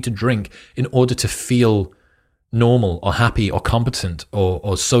that you need to drink in order to feel normal or happy or competent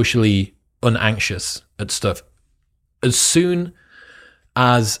or socially unanxious at stuff. As soon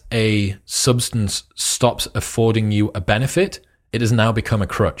as a substance stops affording you a benefit, it has now become a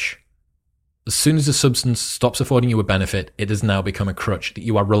crutch. As soon as a substance stops affording you a benefit, it has now become a crutch that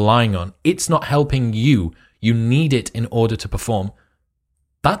you are relying on. It's not helping you. You need it in order to perform.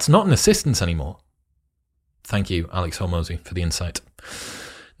 That's not an assistance anymore. Thank you, Alex Hormozy, for the insight.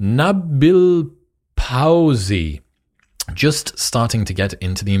 Nabil Pausi, just starting to get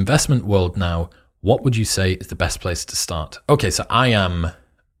into the investment world now. What would you say is the best place to start? Okay, so I am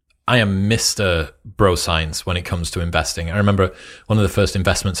Mr. Bro Science when it comes to investing. I remember one of the first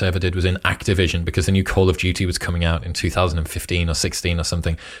investments I ever did was in Activision because the new Call of Duty was coming out in 2015 or 16 or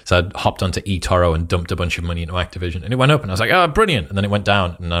something. So I hopped onto eToro and dumped a bunch of money into Activision, and it went up and I was like, oh, brilliant. And then it went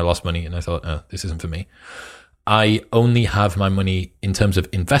down and I lost money and I thought, oh, this isn't for me. I only have my money in terms of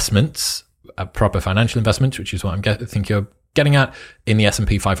investments, proper financial investments, which is what I think you're getting at, in the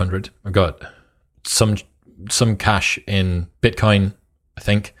S&P 500. I've got some cash in Bitcoin, I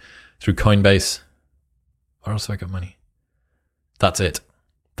think, through Coinbase. Where else have I got money? That's it.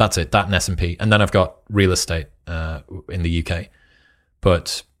 That and S&P. And then I've got real estate in the UK.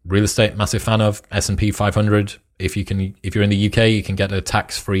 But real estate, massive fan of. S&P 500. If you're in the UK, you can get a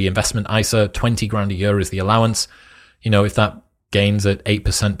tax-free investment ISA. 20 grand a year is the allowance. You know, if that gains at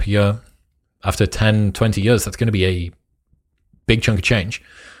 8% per year, after 10, 20 years, that's going to be a big chunk of change.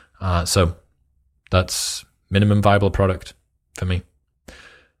 So that's minimum viable product for me.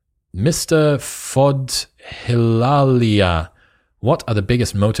 Mr. Fod Hilalia, what are the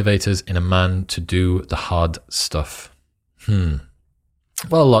biggest motivators in a man to do the hard stuff?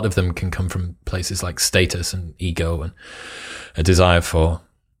 Well, a lot of them can come from places like status and ego and a desire for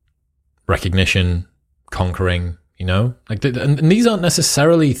recognition, conquering, you know? And these aren't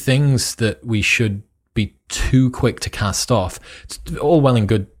necessarily things that we should be too quick to cast off. It's all well and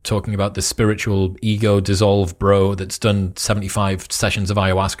good talking about the spiritual ego dissolve bro that's done 75 sessions of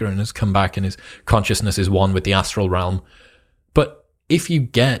ayahuasca and has come back and his consciousness is one with the astral realm. But if you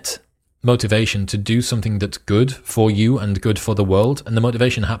get motivation to do something that's good for you and good for the world, and the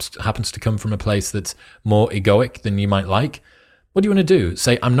motivation happens to come from a place that's more egoic than you might like, what do you want to do?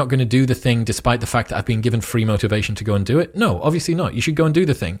 Say, I'm not going to do the thing despite the fact that I've been given free motivation to go and do it? No, obviously not. You should go and do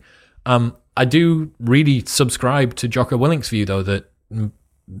the thing. I do really subscribe to Jocko Willink's view, though, that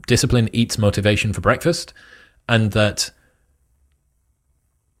discipline eats motivation for breakfast, and that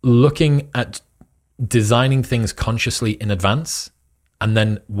looking at designing things consciously in advance, and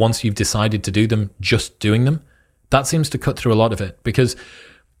then once you've decided to do them, just doing them, that seems to cut through a lot of it. Because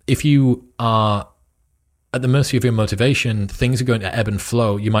if you are at the mercy of your motivation, things are going to ebb and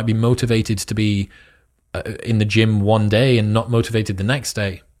flow. You might be motivated to be in the gym one day and not motivated the next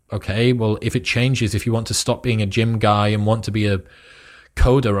day. Okay, well, if it changes, if you want to stop being a gym guy and want to be a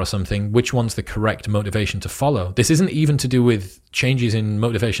coder or something, which one's the correct motivation to follow? This isn't even to do with changes in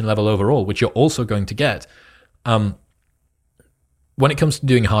motivation level overall, which you're also going to get. When it comes to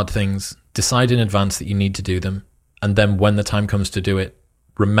doing hard things, decide in advance that you need to do them. And then when the time comes to do it,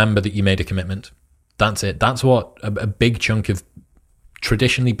 remember that you made a commitment. That's it. That's what a big chunk of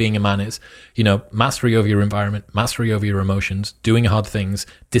traditionally being a man is. Mastery over your environment, mastery over your emotions, doing hard things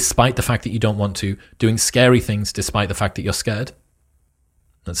despite the fact that you don't want to, doing scary things despite the fact that you're scared.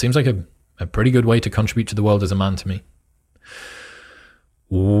 That seems like a pretty good way to contribute to the world as a man to me.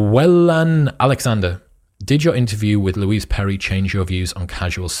 Wellan Alexander, did your interview with Louise Perry change your views on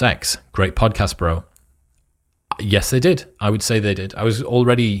casual sex? Great podcast, bro. Yes, they did. I would say they did. I was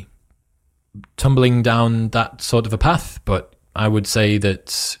already tumbling down that sort of a path, but I would say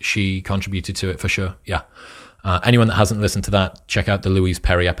that she contributed to it for sure. Yeah. Anyone that hasn't listened to that, check out the Louise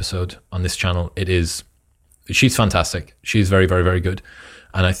Perry episode on this channel. She's fantastic. She's very, very, very good.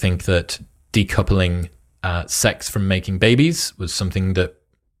 And I think that decoupling sex from making babies was something that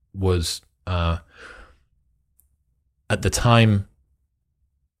was, at the time,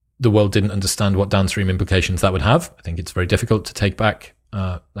 the world didn't understand what downstream implications that would have. I think it's very difficult to take back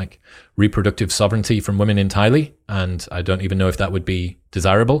reproductive sovereignty from women entirely, and I don't even know if that would be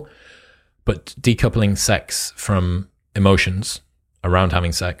desirable. But decoupling sex from emotions around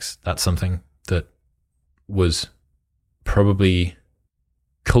having sex, that's something that was probably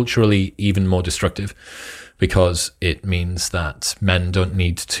culturally even more destructive, because it means that men don't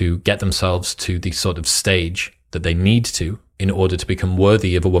need to get themselves to the sort of stage that they need to in order to become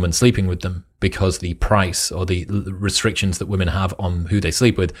worthy of a woman sleeping with them, because the price or the restrictions that women have on who they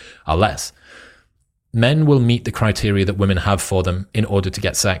sleep with are less. Men will meet the criteria that women have for them in order to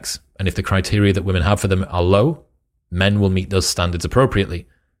get sex. And if the criteria that women have for them are low, men will meet those standards appropriately.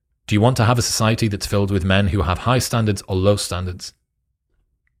 Do you want to have a society that's filled with men who have high standards or low standards?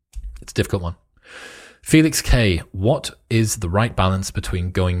 It's a difficult one. Felix K, what is the right balance between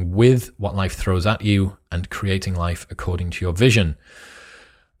going with what life throws at you and creating life according to your vision?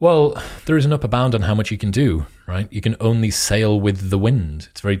 Well, there is an upper bound on how much you can do, right? You can only sail with the wind.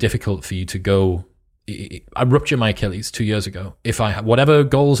 It's very difficult for you to go. I ruptured my Achilles 2 years ago. Whatever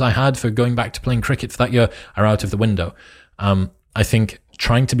goals I had for going back to playing cricket for that year are out of the window. I think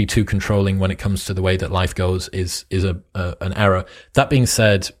trying to be too controlling when it comes to the way that life goes is an error. That being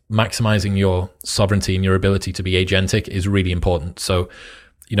said, maximizing your sovereignty and your ability to be agentic is really important. So,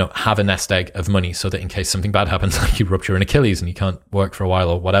 have a nest egg of money so that in case something bad happens, like you rupture an Achilles and you can't work for a while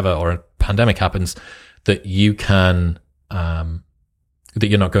or whatever, or a pandemic happens, that you can, that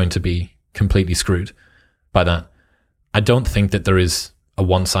you're not going to be completely screwed by that. I don't think that there is a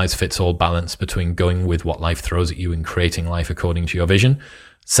one-size-fits-all balance between going with what life throws at you and creating life according to your vision.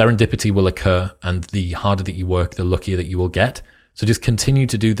 Serendipity will occur, and the harder that you work, the luckier that you will get. So just continue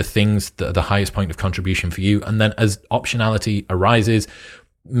to do the things that are the highest point of contribution for you. And then as optionality arises,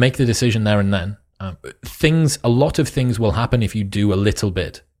 make the decision there and then. A lot of things will happen if you do a little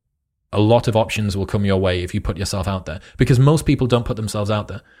bit. A lot of options will come your way if you put yourself out there, because most people don't put themselves out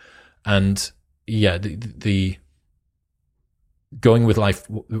there. And yeah, the going with life,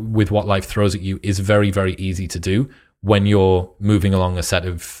 with what life throws at you, is very, very easy to do when you're moving along a set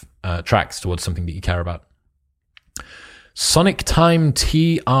of tracks towards something that you care about. Sonic Time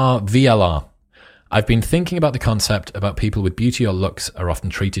TRVLR. I've been thinking about the concept about people with beauty or looks are often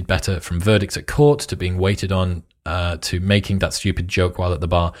treated better, from verdicts at court to being waited on to making that stupid joke while at the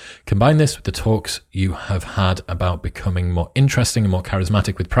bar. Combine this with the talks you have had about becoming more interesting and more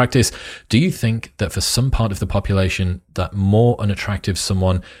charismatic with practice. Do you think that for some part of the population, the more unattractive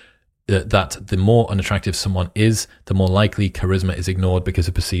someone is, the more likely charisma is ignored because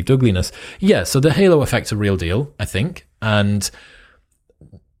of perceived ugliness? Yeah, so the halo effect's a real deal, I think. And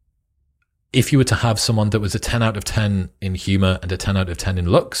if you were to have someone that was a 10 out of 10 in humor and a 10 out of 10 in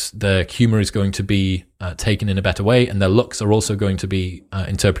looks, their humor is going to be taken in a better way, and their looks are also going to be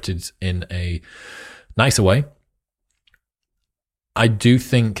interpreted in a nicer way. I do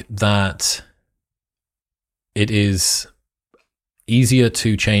think that it is easier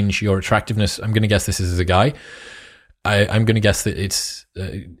to change your attractiveness. I'm going to guess this is as a guy. I'm going to guess that it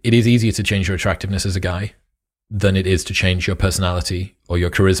is easier to change your attractiveness as a guy than it is to change your personality or your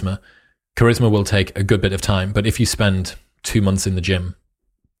charisma. Charisma will take a good bit of time, but if you spend 2 months in the gym,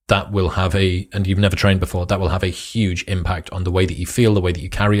 that will have and you've never trained before, that will have a huge impact on the way that you feel, the way that you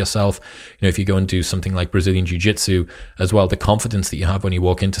carry yourself. If you go and do something like Brazilian Jiu-Jitsu as well, the confidence that you have when you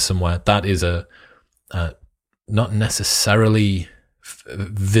walk into somewhere, that is not necessarily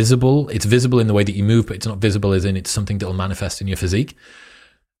visible. It's visible in the way that you move, but it's not visible as in it's something that will manifest in your physique.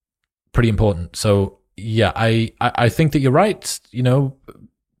 Pretty important. So yeah, I think that you're right.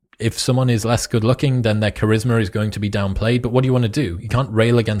 If someone is less good looking, then their charisma is going to be downplayed. But what do you want to do? You can't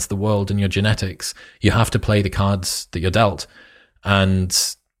rail against the world and your genetics. You have to play the cards that you're dealt. And,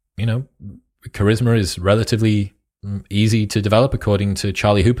 charisma is relatively easy to develop, according to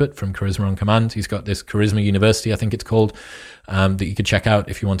Charlie Houpert from Charisma on Command. He's got this Charisma University, I think it's called. that you could check out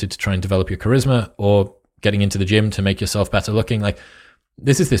if you wanted to try and develop your charisma, or getting into the gym to make yourself better looking. Like,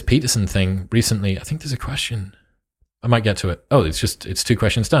 this Peterson thing recently. I think there's a question. I might get to it. Oh, it's 2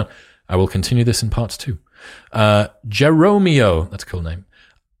 questions down. I will continue this in parts 2. Jeromeo, that's a cool name.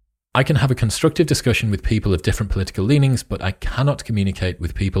 I can have a constructive discussion with people of different political leanings, but I cannot communicate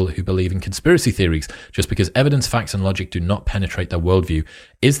with people who believe in conspiracy theories just because evidence, facts, and logic do not penetrate their worldview.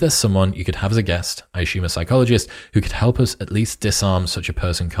 Is there someone you could have as a guest, I assume a psychologist, who could help us at least disarm such a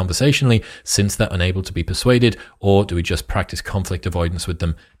person conversationally, since they're unable to be persuaded, or do we just practice conflict avoidance with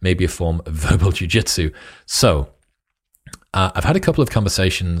them, maybe a form of verbal jiu-jitsu? So, I've had a couple of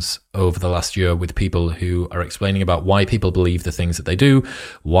conversations over the last year with people who are explaining about why people believe the things that they do,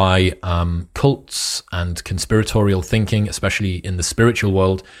 why cults and conspiratorial thinking, especially in the spiritual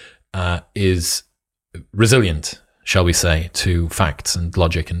world, is resilient, shall we say, to facts and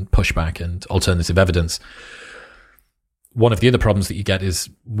logic and pushback and alternative evidence. One of the other problems that you get is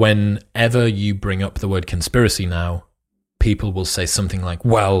whenever you bring up the word conspiracy now, people will say something like,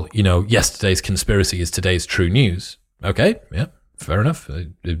 well, yesterday's conspiracy is today's true news. Okay, yeah, fair enough.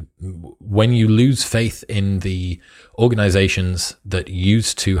 When you lose faith in the organizations that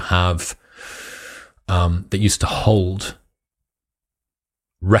used to have, that used to hold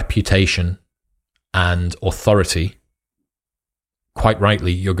reputation and authority, quite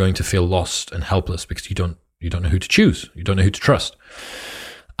rightly, you're going to feel lost and helpless because you don't know who to choose. You don't know who to trust.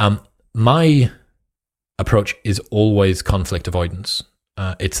 My approach is always conflict avoidance.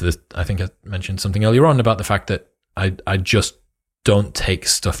 I think I mentioned something earlier on about the fact that I just don't take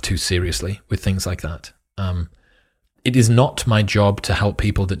stuff too seriously with things like that. It is not my job to help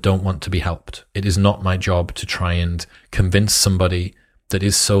people that don't want to be helped. It is not my job to try and convince somebody that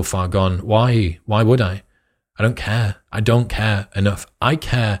is so far gone. Why would I? I don't care. I don't care enough. I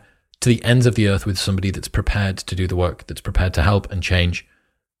care to the ends of the earth with somebody that's prepared to do the work, that's prepared to help and change.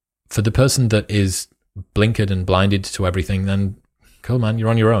 For the person that is blinkered and blinded to everything, then cool, man, you're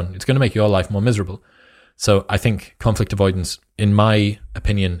on your own. It's going to make your life more miserable. So I think conflict avoidance, in my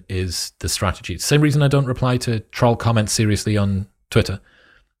opinion, is the strategy. It's the same reason I don't reply to troll comments seriously on Twitter.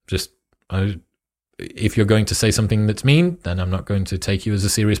 If you're going to say something that's mean, then I'm not going to take you as a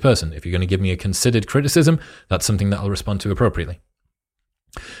serious person. If you're going to give me a considered criticism, that's something that I'll respond to appropriately.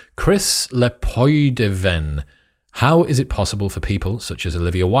 Chris Lepoideven. How is it possible for people such as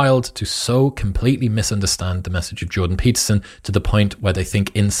Olivia Wilde to so completely misunderstand the message of Jordan Peterson to the point where they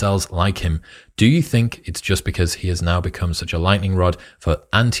think incels like him? Do you think it's just because he has now become such a lightning rod for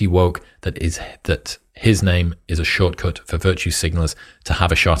anti-woke that his name is a shortcut for virtue signalers to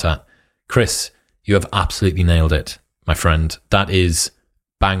have a shot at? Chris, you have absolutely nailed it, my friend. That is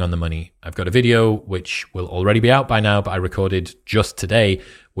bang on the money. I've got a video which will already be out by now, but I recorded just today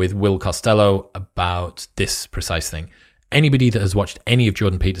with Will Costello about this precise thing. Anybody that has watched any of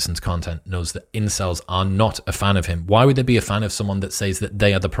Jordan Peterson's content knows that incels are not a fan of him. Why would they be a fan of someone that says that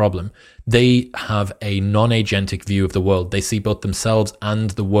they are the problem? They have a non-agentic view of the world. They see both themselves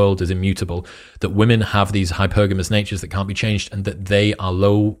and the world as immutable, that women have these hypergamous natures that can't be changed, and that they are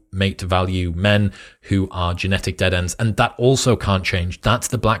low mate value men who are genetic dead ends. And that also can't change. That's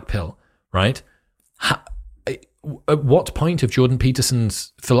the black pill, right? At what point of Jordan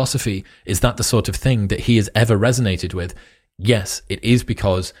Peterson's philosophy is that the sort of thing that he has ever resonated with? Yes, it is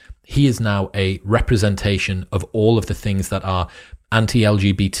because he is now a representation of all of the things that are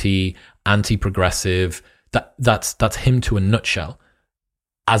anti-LGBT, anti-progressive. That's him to a nutshell,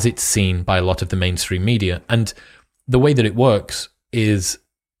 as it's seen by a lot of the mainstream media. And the way that it works is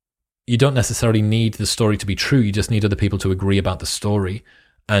you don't necessarily need the story to be true. You just need other people to agree about the story.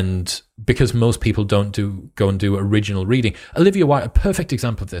 And because most people don't go and do original reading, Olivia Wilde, a perfect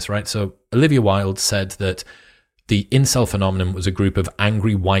example of this, right? So Olivia Wilde said that the incel phenomenon was a group of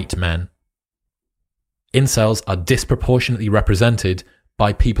angry white men. Incels are disproportionately represented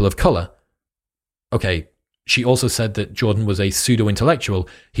by people of color. Okay, she also said that Jordan was a pseudo-intellectual.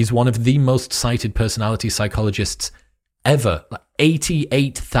 He's one of the most cited personality psychologists ever. Like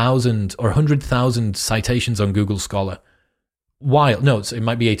 88,000 or 100,000 citations on Google Scholar. It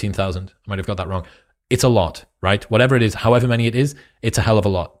might be 18,000. I might have got that wrong. It's a lot, right? Whatever it is, however many it is, it's a hell of a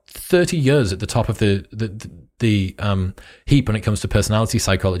lot. 30 years at the top of the heap when it comes to personality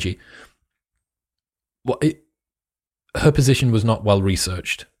psychology. Her position was not well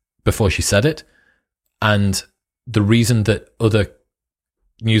researched before she said it. And the reason that other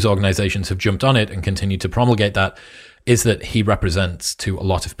news organizations have jumped on it and continued to promulgate that is that he represents to a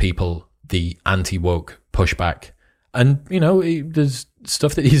lot of people the anti-woke pushback. And, there's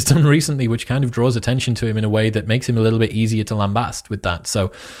stuff that he's done recently which kind of draws attention to him in a way that makes him a little bit easier to lambast with that.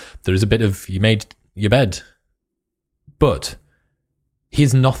 So there is a bit of, you made your bed. But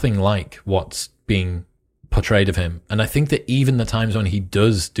he's nothing like what's being portrayed of him. And I think that even the times when he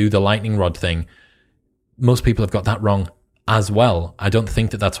does do the lightning rod thing, most people have got that wrong as well. I don't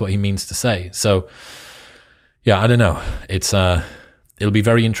think that that's what he means to say. So, yeah, I don't know. It'll be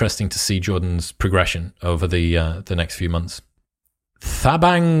very interesting to see Jordan's progression over the next few months.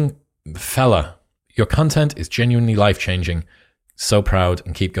 Thabang Fella, your content is genuinely life-changing. So proud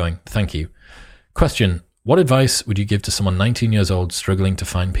and keep going. Thank you. Question: what advice would you give to someone 19 years old struggling to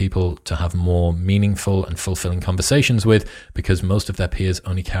find people to have more meaningful and fulfilling conversations with because most of their peers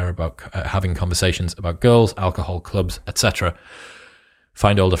only care about having conversations about girls, alcohol, clubs, etc.?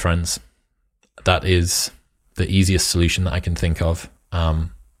 Find older friends. That is the easiest solution that I can think of.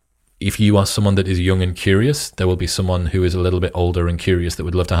 If you are someone that is young and curious, there will be someone who is a little bit older and curious that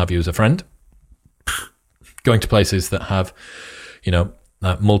would love to have you as a friend. Going to places that have,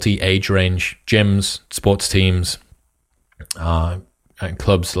 multi-age range gyms, sports teams, and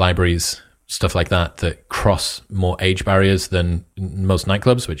clubs, libraries, stuff like that cross more age barriers than most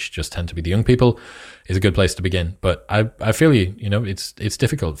nightclubs, which just tend to be the young people, is a good place to begin. But I feel you, it's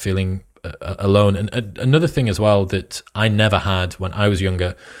difficult feeling alone. And another thing as well that I never had when I was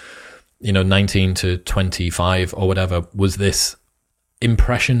younger, 19 to 25 or whatever, was this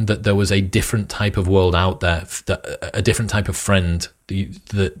impression that there was a different type of world out there, a different type of friend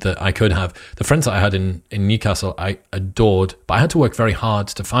that I could have. The friends that I had in Newcastle, I adored, but I had to work very hard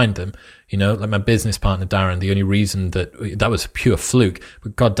to find them. Like my business partner, Darren, the only reason that was pure fluke,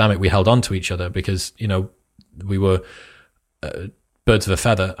 but God damn it, we held on to each other because, we were birds of a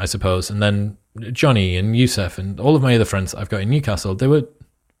feather, I suppose. And then Johnny and Youssef and all of my other friends that I've got in Newcastle, they were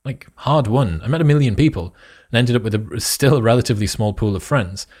like hard won. I met 1 million people and ended up with still a relatively small pool of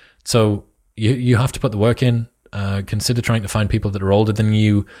friends. So you have to put the work in. Consider trying to find people that are older than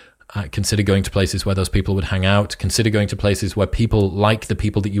you. Consider going to places where those people would hang out. Consider going to places where people like the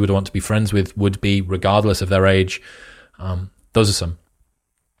people that you would want to be friends with would be, regardless of their age. Those are some.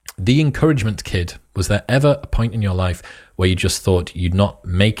 The encouragement kid. Was there ever a point in your life where you just thought you'd not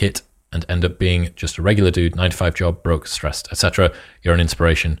make it and end up being just a regular dude, 9-to-5 job, broke, stressed, etc.? You're an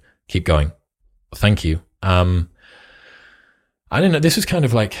inspiration. Keep going. Thank you. I don't know. This is kind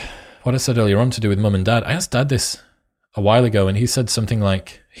of like what I said earlier on to do with mum and dad. I asked dad this a while ago and he said something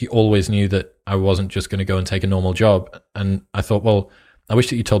like he always knew that I wasn't just going to go and take a normal job. And I thought, well, I wish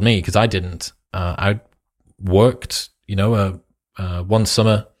that you told me, because I didn't. I worked, one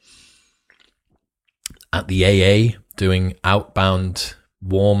summer at the AA doing outbound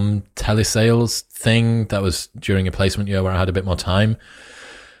warm telesales thing. That was during a placement year where I had a bit more time.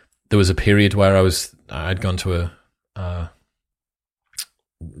 There was a period where I'd gone to a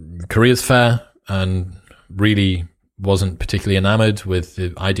careers fair and really wasn't particularly enamored with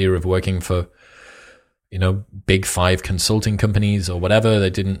the idea of working for, big 5 consulting companies or whatever. They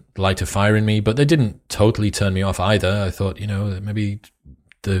didn't light a fire in me, but they didn't totally turn me off either. I thought, maybe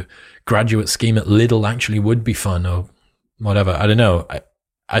the graduate scheme at Lidl actually would be fun or whatever. I don't know.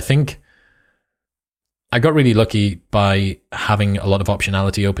 I think I got really lucky by having a lot of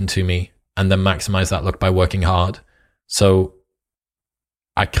optionality open to me and then maximize that luck by working hard. So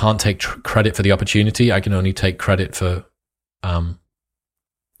I can't take credit for the opportunity. I can only take credit for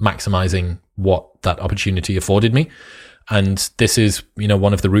maximizing what that opportunity afforded me. And this is,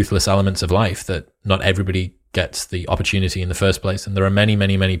 one of the ruthless elements of life, that not everybody gets the opportunity in the first place. And there are many,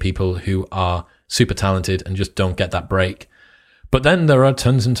 many, many people who are super talented and just don't get that break. But then there are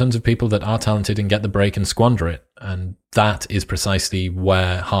tons and tons of people that are talented and get the break and squander it. And that is precisely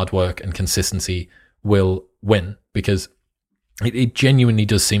where hard work and consistency will win, because it genuinely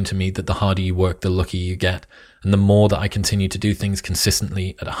does seem to me that the harder you work, the luckier you get. And the more that I continue to do things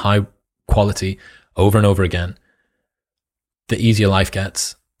consistently at a high quality over and over again, the easier life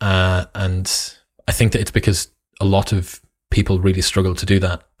gets. And I think that it's because a lot of people really struggle to do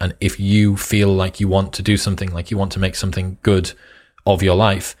that. And if you feel like you want to do something, like you want to make something good of your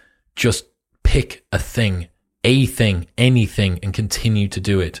life, just pick a thing, anything, and continue to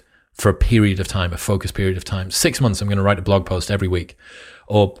do it for a period of time, a focused period of time. 6 months, I'm going to write a blog post every week,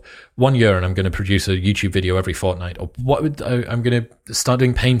 or 1 year, and I'm going to produce a YouTube video every fortnight, or I'm going to start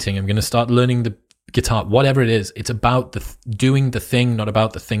doing painting. I'm going to start learning the guitar, whatever it is. It's about doing the thing, not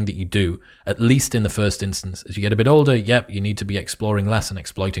about the thing that you do, at least in the first instance. As you get a bit older, you need to be exploring less and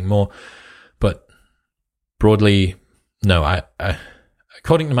exploiting more. But broadly, no, I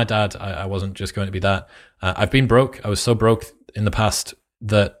according to my dad, I wasn't just going to be that. I've been broke. I was so broke in the past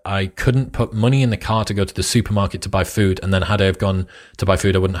that I couldn't put money in the car to go to the supermarket to buy food. And then had I have gone to buy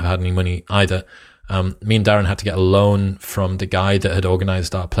food, I wouldn't have had any money either. Me and Darren had to get a loan from the guy that had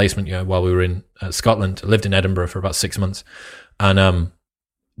organized our placement year while we were in Scotland. I lived in Edinburgh for about 6 months. And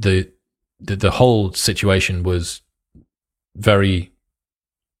the whole situation was very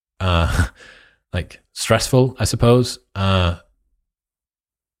like stressful, I suppose. And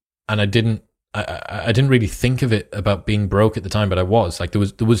I didn't really think of it about being broke at the time, but I was like,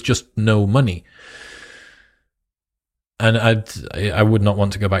 there was just no money. And I would not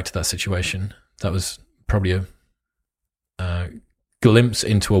want to go back to that situation. That was probably a glimpse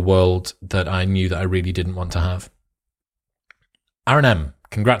into a world that I knew that I really didn't want to have. Aaron M.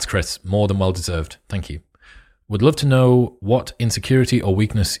 Congrats, Chris. More than well deserved. Thank you. Would love to know what insecurity or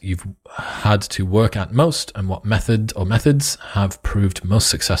weakness you've had to work at most and what method or methods have proved most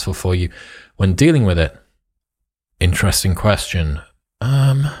successful for you when dealing with it. Interesting question.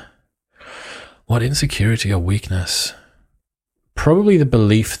 What insecurity or weakness? Probably the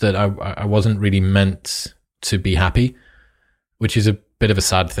belief that I wasn't really meant to be happy, which is a bit of a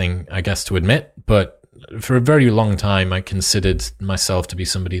sad thing, I guess, to admit. But for a very long time, I considered myself to be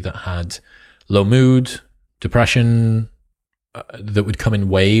somebody that had low mood, depression, that would come in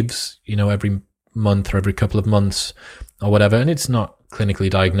waves, every month or every couple of months or whatever. And it's not clinically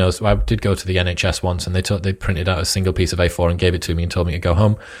diagnosed. I did go to the NHS once and they printed out a single piece of A4 and gave it to me and told me to go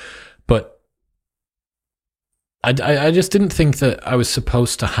home. But I just didn't think that I was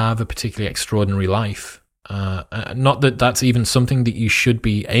supposed to have a particularly extraordinary life. Not that that's even something that you should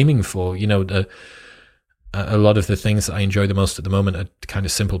be aiming for. A lot of the things that I enjoy the most at the moment are kind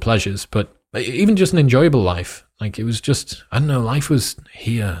of simple pleasures, but even just an enjoyable life. Like it was just, I don't know, life was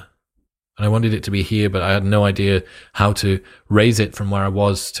here and I wanted it to be here, but I had no idea how to raise it from where I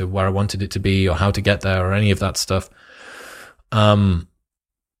was to where I wanted it to be or how to get there or any of that stuff.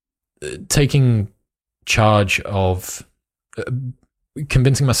 Taking charge of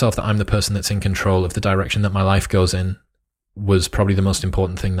convincing myself that I'm the person that's in control of the direction that my life goes in was probably the most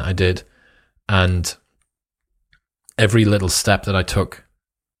important thing that I did. And every little step that I took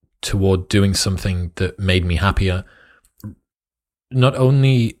toward doing something that made me happier, not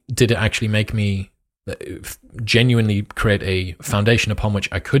only did it actually make me genuinely create a foundation upon which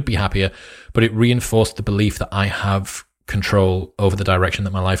I could be happier, but it reinforced the belief that I have control over the direction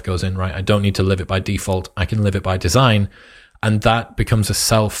that my life goes in, right? I don't need to live it by default. I can live it by design. And that becomes a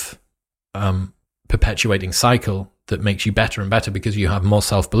self-perpetuating cycle that makes you better and better because you have more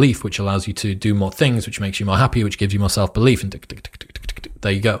self-belief, which allows you to do more things, which makes you more happy, which gives you more self-belief. And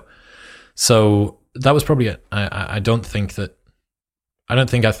there you go. So that was probably it. I don't think I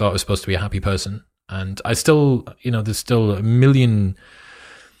thought I was supposed to be a happy person. And I still, there's still a million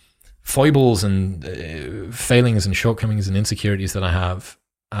foibles and failings and shortcomings and insecurities that I have.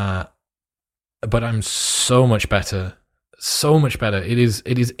 But I'm so much better. So much better. It is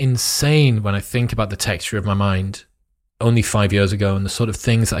insane when I think about the texture of my mind only 5 years ago and the sort of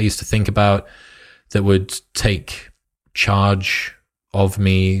things that I used to think about that would take charge of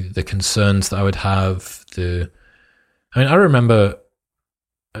me, the concerns that I would have. I remember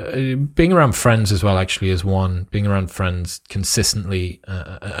being around friends as well, actually, as one, being around friends consistently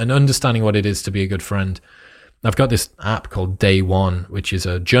and understanding what it is to be a good friend. I've got this app called Day One, which is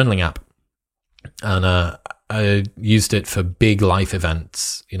a journaling app. And I used it for big life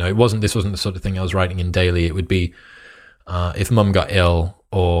events. This wasn't the sort of thing I was writing in daily. It would be if mum got ill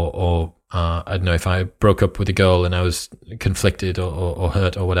or I don't know, if I broke up with a girl and I was conflicted or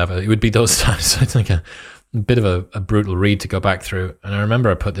hurt or whatever. It would be those times. So it's like a bit of a brutal read to go back through. And I remember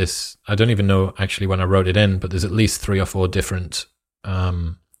I put this, I don't even know actually when I wrote it in, but there's at least 3 or 4 different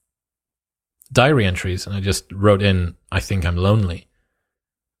diary entries. And I just wrote in, I think I'm lonely.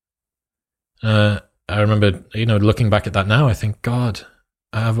 I remember, looking back at that now, I think, God,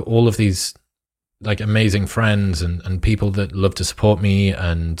 I have all of these like amazing friends and people that love to support me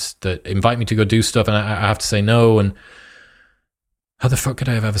and that invite me to go do stuff. And I have to say no. And how the fuck could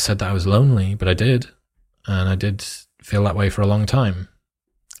I have ever said that I was lonely? But I did. And I did feel that way for a long time.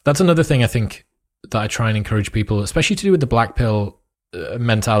 That's another thing I think that I try and encourage people, especially to do with the black pill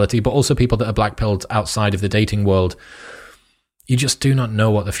mentality, but also people that are black pilled outside of the dating world. You just do not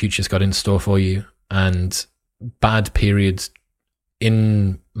know what the future's got in store for you. And bad periods,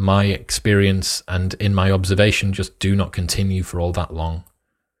 in my experience and in my observation, just do not continue for all that long.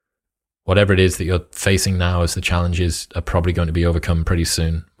 Whatever it is that you're facing now as the challenges are probably going to be overcome pretty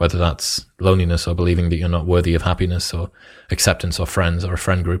soon, whether that's loneliness or believing that you're not worthy of happiness or acceptance or friends or a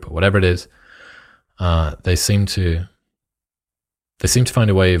friend group or whatever it is. They seem to find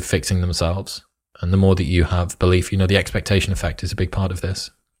a way of fixing themselves. And the more that you have belief, the expectation effect is a big part of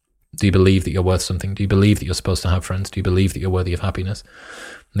this. Do you believe that you're worth something? Do you believe that you're supposed to have friends? Do you believe that you're worthy of happiness?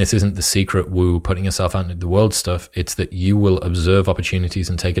 And this isn't the secret woo, putting yourself out into the world stuff. It's that you will observe opportunities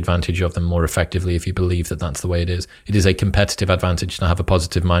and take advantage of them more effectively if you believe that that's the way it is. It is a competitive advantage to have a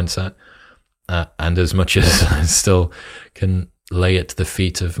positive mindset. And as much as I still can lay at the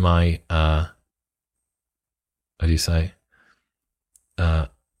feet of my,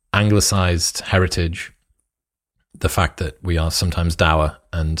 anglicized heritage, the fact that we are sometimes dour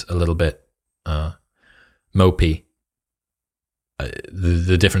and a little bit mopey,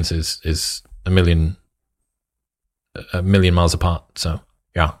 the difference is a million miles apart. So,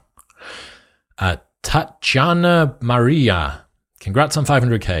 yeah. Tatjana Maria, congrats on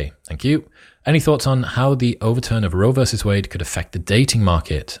 500k. Thank you. Any thoughts on how the overturn of Roe versus Wade could affect the dating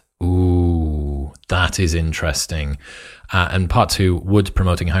market? Ooh, that is interesting. And part 2, would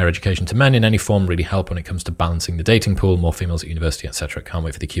promoting higher education to men in any form really help when it comes to balancing the dating pool, more females at university, etc.? Can't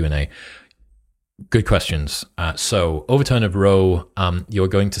wait for the Q&A. Good questions. So overturn of Roe, you're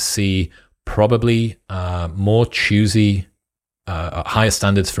going to see probably more choosy, higher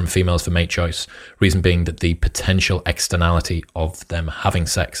standards from females for mate choice. Reason being that the potential externality of them having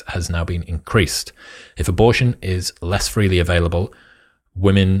sex has now been increased. If abortion is less freely available,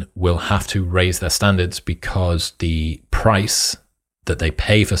 women will have to raise their standards because the price that they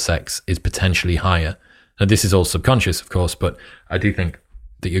pay for sex is potentially higher. Now, this is all subconscious, of course, but I do think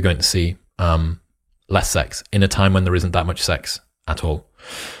that you're going to see less sex in a time when there isn't that much sex at all.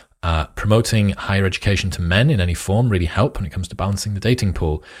 Promoting higher education to men in any form really help when it comes to balancing the dating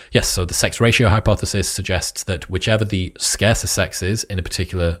pool. Yes, so the sex ratio hypothesis suggests that whichever the scarcer sex is in a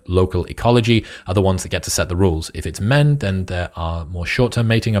particular local ecology are the ones that get to set the rules. If it's men, then there are more short-term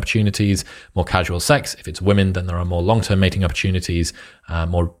mating opportunities, more casual sex. If it's women, then there are more long-term mating opportunities,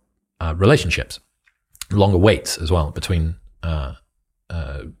 more relationships, longer waits as well between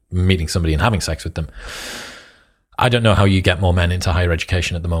meeting somebody and having sex with them. I don't know how you get more men into higher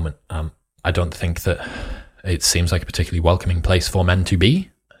education at the moment. I don't think that it seems like a particularly welcoming place for men to be.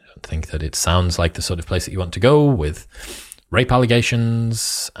 I don't think that it sounds like the sort of place that you want to go with rape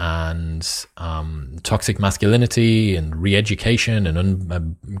allegations and toxic masculinity and re-education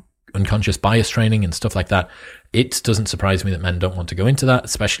and unconscious bias training and stuff like that. It doesn't surprise me that men don't want to go into that,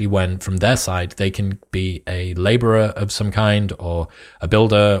 especially when from their side they can be a laborer of some kind or a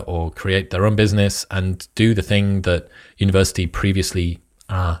builder or create their own business and do the thing that university previously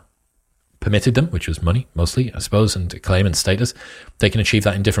permitted them, which was money mostly, I suppose, and acclaim and status. They can achieve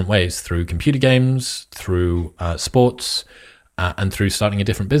that in different ways, through computer games, through sports, and through starting a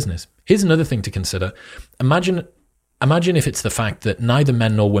different business. Here's another thing to consider. Imagine if it's the fact that neither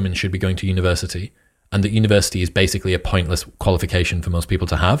men nor women should be going to university, and that university is basically a pointless qualification for most people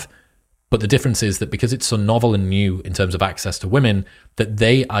to have. But the difference is that because it's so novel and new in terms of access to women, that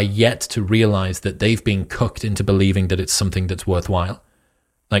they are yet to realize that they've been cooked into believing that it's something that's worthwhile.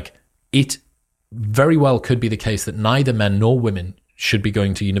 Like, it very well could be the case that neither men nor women should be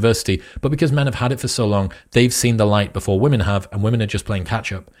going to university, but because men have had it for so long, they've seen the light before women have, and women are just playing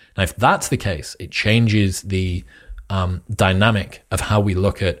catch up. Now, if that's the case, it changes the dynamic of how we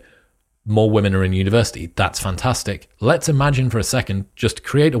look at more women are in university. That's fantastic. Let's imagine for a second, just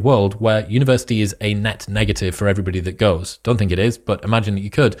create a world where university is a net negative for everybody that goes. Don't think it is, but imagine that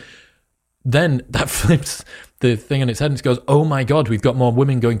you could. Then that flips the thing on its head and it goes, oh my God, we've got more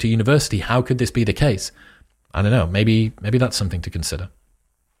women going to university. How could this be the case? I don't know. Maybe that's something to consider.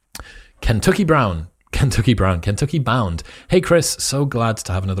 Kentucky Bound. Hey Chris, so glad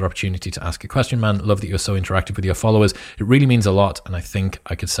to have another opportunity to ask a question, man. Love that you're so interactive with your followers. It really means a lot, and I think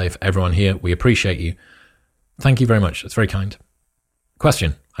I could say for everyone here, we appreciate you. Thank you very much. That's very kind.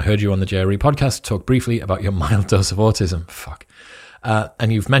 Question. I heard you on the JRE podcast talk briefly about your mild dose of autism.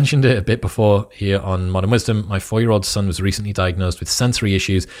 And you've mentioned it a bit before here on Modern Wisdom. My 4-year-old son was recently diagnosed with sensory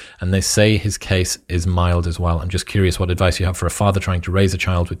issues, and they say his case is mild as well. I'm just curious what advice you have for a father trying to raise a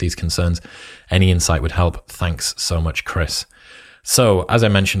child with these concerns. Any insight would help. Thanks so much, Chris. So, as I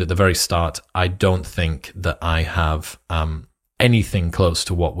mentioned at the very start, I don't think that I have anything close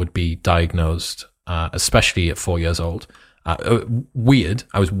to what would be diagnosed, especially at 4 years old. Weird.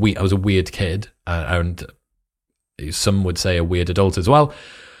 I was a weird kid, and some would say a weird adult as well.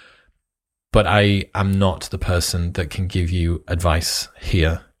 But I am not the person that can give you advice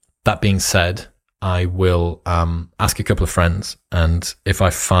here. That being said, I will ask a couple of friends, and if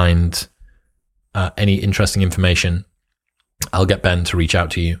I find any interesting information, I'll get Ben to reach out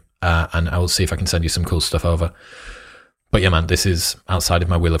to you, and I will see if I can send you some cool stuff over. But yeah, man, this is outside of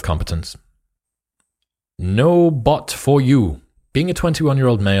my wheel of competence. No bot for you. Being a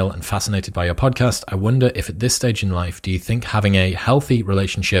 21-year-old male and fascinated by your podcast, I wonder if at this stage in life, do you think having a healthy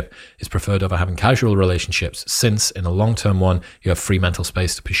relationship is preferred over having casual relationships, since in a long-term one, you have free mental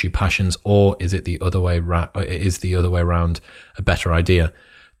space to pursue passions, or is it the other way around a better idea?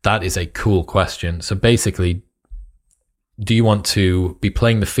 That is a cool question. So basically, do you want to be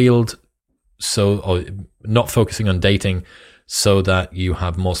playing the field or not focusing on dating so that you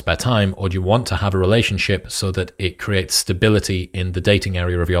have more spare time, or do you want to have a relationship so that it creates stability in the dating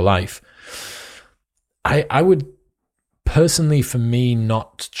area of your life? I would personally, for me,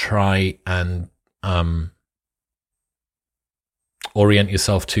 not try and orient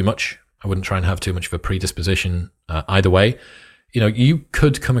yourself too much. I wouldn't try and have too much of a predisposition either way. You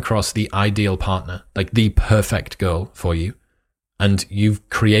could come across the ideal partner, like the perfect girl for you, and you've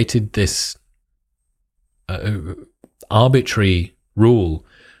created this arbitrary rule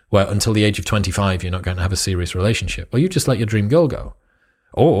where until the age of 25 you're not going to have a serious relationship. Well, you just let your dream girl go.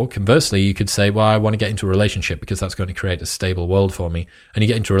 Or conversely, you could say, well, I want to get into a relationship because that's going to create a stable world for me. And you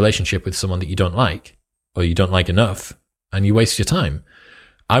get into a relationship with someone that you don't like, or you don't like enough, and you waste your time.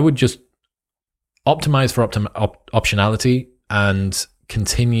 I would just optimize for optionality and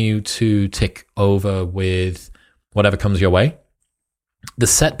continue to tick over with whatever comes your way. The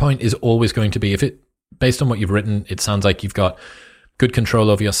set point is always going to be, based on what you've written, it sounds like you've got good control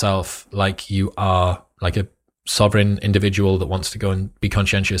over yourself, like you are like a sovereign individual that wants to go and be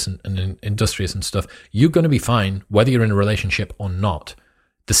conscientious and industrious and stuff. You're going to be fine whether you're in a relationship or not.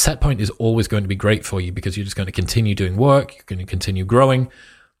 The set point is always going to be great for you because you're just going to continue doing work, you're going to continue growing.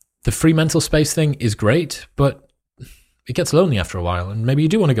 The free mental space thing is great, but it gets lonely after a while, and maybe you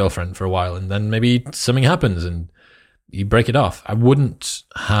do want a girlfriend for a while, and then maybe something happens and you break it off. I wouldn't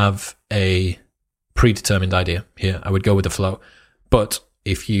have a predetermined idea here. I would go with the flow. But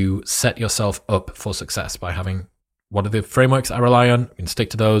if you set yourself up for success by having, what are the frameworks I rely on? You can stick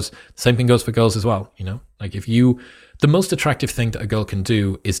to those. Same thing goes for girls as well. Like the most attractive thing that a girl can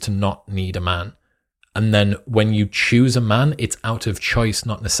do is to not need a man. And then when you choose a man, it's out of choice,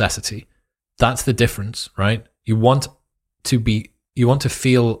 not necessity. That's the difference, right? You want to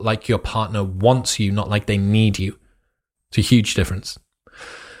feel like your partner wants you, not like they need you. It's a huge difference.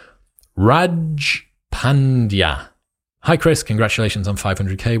 Raj Pandya. Hi, Chris. Congratulations on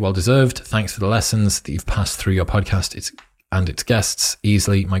 500k. Well deserved. Thanks for the lessons that you've passed through your podcast and its guests.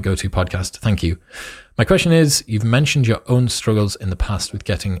 Easily my go-to podcast. Thank you. My question is, you've mentioned your own struggles in the past with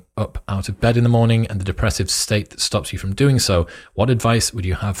getting up out of bed in the morning and the depressive state that stops you from doing so. What advice would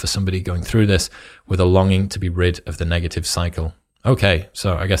you have for somebody going through this with a longing to be rid of the negative cycle? Okay,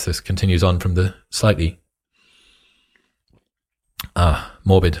 so I guess this continues on from the slightly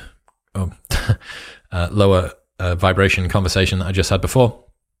morbid, lower vibration conversation that I just had before.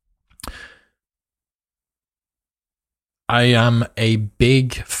 I am a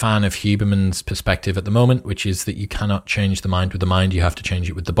big fan of Huberman's perspective at the moment, which is that you cannot change the mind with the mind, you have to change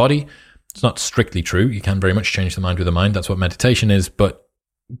it with the body. It's not strictly true. You can very much change the mind with the mind. That's what meditation is, but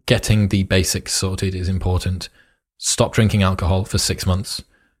getting the basics sorted is important. Stop drinking alcohol for 6 months.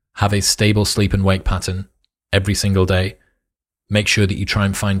 Have a stable sleep and wake pattern every single day. Make sure that you try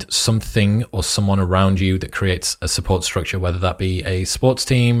and find something or someone around you that creates a support structure, whether that be a sports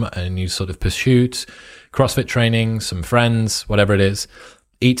team, a new sort of pursuit, CrossFit training, some friends, whatever it is.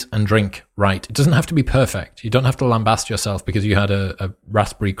 Eat and drink right. It doesn't have to be perfect. You don't have to lambast yourself because you had a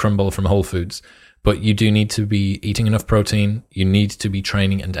raspberry crumble from Whole Foods, but you do need to be eating enough protein. You need to be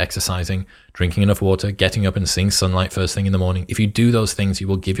training and exercising, drinking enough water, getting up and seeing sunlight first thing in the morning. If you do those things, you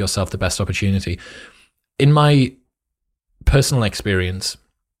will give yourself the best opportunity. In my personal experience,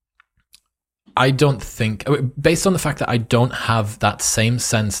 I don't think, based on the fact that I don't have that same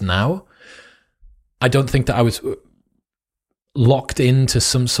sense now, I don't think that I was locked into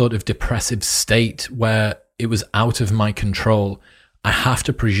some sort of depressive state where it was out of my control. I have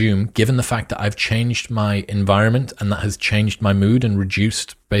to presume, given the fact that I've changed my environment and that has changed my mood and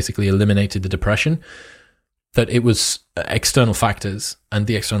basically eliminated the depression, that it was external factors, and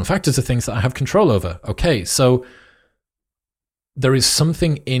the external factors are things that I have control over. Okay, so there is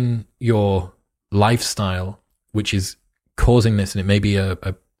something in your lifestyle which is causing this, and it may be a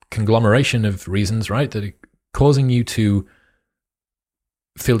conglomeration of reasons, right, that are causing you to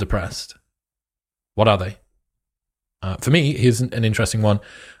feel depressed. What are they? For me, here's an interesting one.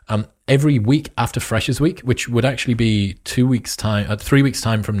 Every week after Freshers Week, which would actually be 3 weeks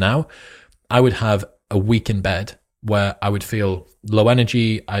time from now, I would have a week in bed where I would feel low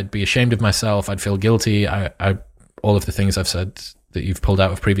energy. I'd be ashamed of myself. I'd feel guilty. All of the things I've said that you've pulled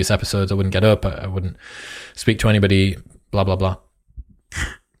out of previous episodes. I wouldn't get up. I wouldn't speak to anybody, blah, blah, blah.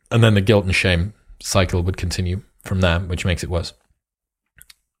 And then the guilt and shame cycle would continue from there, which makes it worse.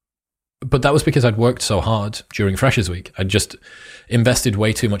 But that was because I'd worked so hard during Freshers Week. I'd just invested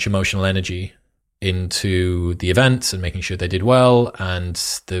way too much emotional energy into the events and making sure they did well. And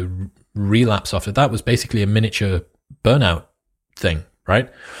the relapse after that was basically a miniature burnout thing,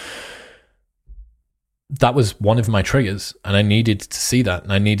 right? That was one of my triggers, and I needed to see that,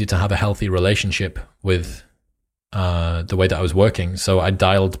 and I needed to have a healthy relationship with the way that I was working. So I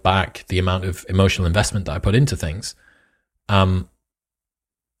dialed back the amount of emotional investment that I put into things.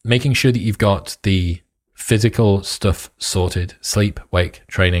 Making sure that you've got the physical stuff sorted: sleep, wake,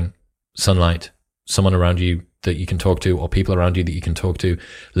 training, sunlight, someone around you that you can talk to, or people around you that you can talk to,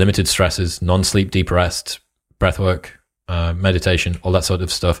 limited stresses, non-sleep, deep rest, breath work, meditation, all that sort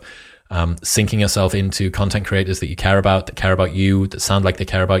of stuff. Syncing yourself into content creators that you care about, that care about you, that sound like they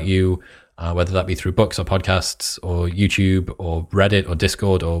care about you, whether that be through books or podcasts or YouTube or Reddit or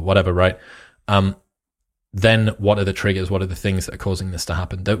Discord or whatever, right? Then what are the triggers? What are the things that are causing this to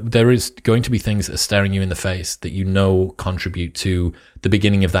happen? There is going to be things that are staring you in the face that you know contribute to the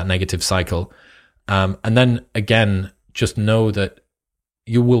beginning of that negative cycle. And then again, just know that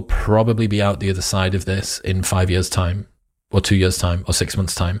you will probably be out the other side of this in 5 years' time, or 2 years' time, or 6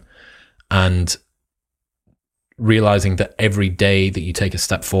 months' time. And realizing that every day that you take a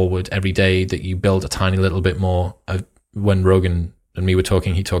step forward, every day that you build a tiny little bit more. When Rogan and me were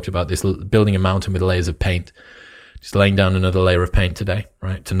talking, he talked about this, building a mountain with layers of paint. Just laying down another layer of paint today,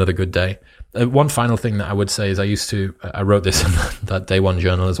 right? It's another good day. One final thing that I would say is I wrote this in that Day One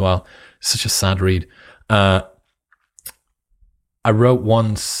journal as well. It's such a sad read. I wrote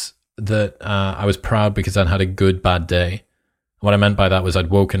once that I was proud because I'd had a good bad day. What I meant by that was I'd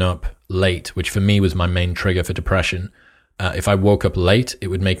woken up late, which for me was my main trigger for depression. If I woke up late, it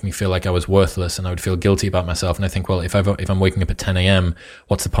would make me feel like I was worthless, and I would feel guilty about myself. And I think, well, if I'm waking up at 10 a.m.,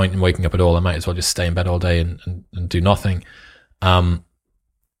 what's the point in waking up at all? I might as well just stay in bed all day and do nothing.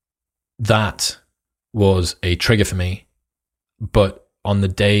 That was a trigger for me. But on the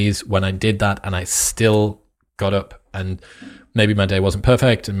days when I did that and I still got up, and maybe my day wasn't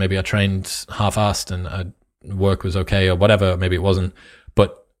perfect, and maybe I trained half-assed and work was okay or whatever, maybe it wasn't,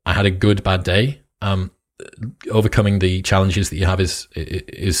 but I had a good bad day. Overcoming the challenges that you have is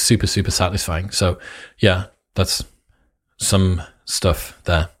super, super satisfying. So yeah, that's some stuff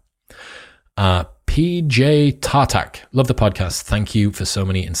there. PJ Tartak, love the podcast. Thank you for so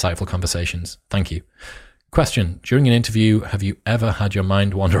many insightful conversations. Thank you. Question: during an interview, have you ever had your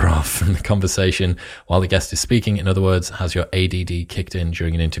mind wander off from the conversation while the guest is speaking? In other words, has your ADD kicked in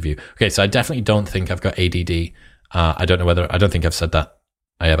during an interview? Okay, so I definitely don't think I've got ADD. I don't think I've said that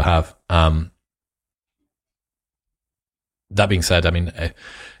I ever have. That being said, I mean,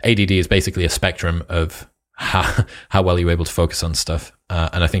 ADD is basically a spectrum of how well you're able to focus on stuff.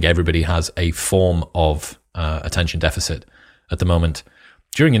 And I think everybody has a form of attention deficit at the moment.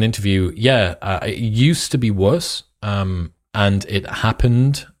 During an interview, it used to be worse. And it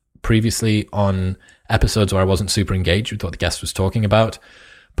happened previously on episodes where I wasn't super engaged with what the guest was talking about.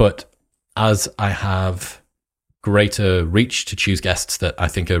 But as I have greater reach to choose guests that I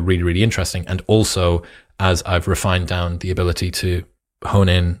think are really, really interesting, and also as I've refined down the ability to hone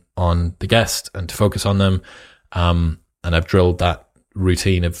in on the guest and to focus on them, and I've drilled that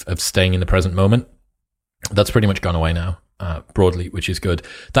routine of staying in the present moment, that's pretty much gone away now, broadly, which is good.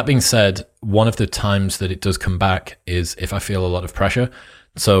 That being said, one of the times that it does come back is if I feel a lot of pressure.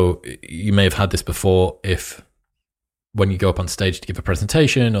 So you may have had this before, if when you go up on stage to give a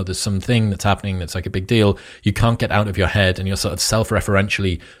presentation, or there's something that's happening that's like a big deal, you can't get out of your head, and you're sort of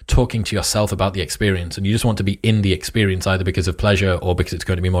self-referentially talking to yourself about the experience, and you just want to be in the experience either because of pleasure or because it's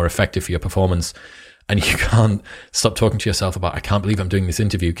going to be more effective for your performance. And you can't stop talking to yourself about, I can't believe I'm doing this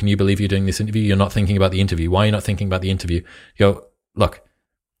interview. Can you believe you're doing this interview? You're not thinking about the interview. Why are you not thinking about the interview? You go, look,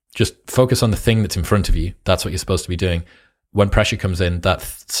 just focus on the thing that's in front of you. That's what you're supposed to be doing. When pressure comes in, that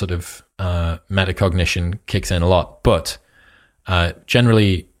sort of metacognition kicks in a lot, but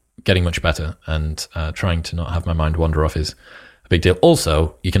generally getting much better, and trying to not have my mind wander off is a big deal.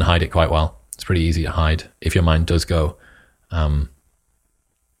 Also, you can hide it quite well. It's pretty easy to hide if your mind does go.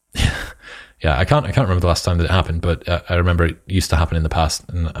 Yeah, I can't remember the last time that it happened, but I remember it used to happen in the past,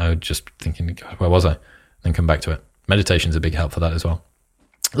 and I was just thinking, God, where was I? Then come back to it. Meditation's a big help for that as well.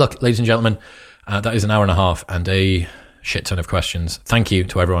 Look, ladies and gentlemen, that is an hour and a half and a shit ton of questions. Thank you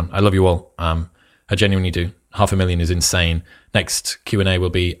to everyone. I love you all. I genuinely do. 500,000 is insane. Next Q&A will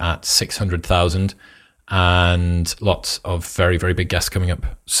be at 600,000, and lots of very, very big guests coming up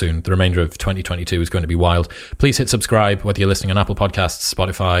soon. The remainder of 2022 is going to be wild. Please hit subscribe, whether you're listening on Apple Podcasts,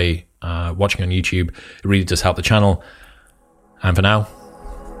 Spotify, watching on YouTube. It really does help the channel. And for now,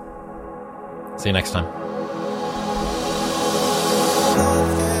 see you next time.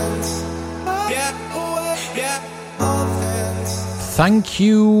 Thank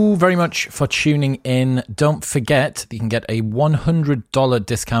you very much for tuning in. Don't forget that you can get a $100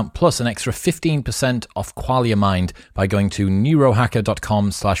 discount plus an extra 15% off Qualia Mind by going to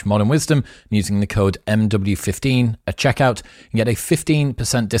neurohacker.com/modernwisdom and using the code MW15 at checkout. You can get a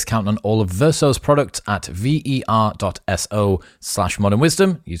 15% discount on all of Verso's products at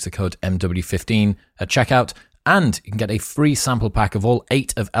ver.so/modernwisdom. Use the code MW15 at checkout. And you can get a free sample pack of all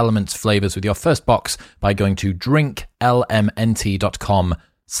 8 of Element's flavors with your first box by going to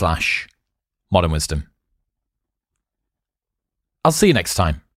drinklmnt.com/modernwisdom. I'll see you next time.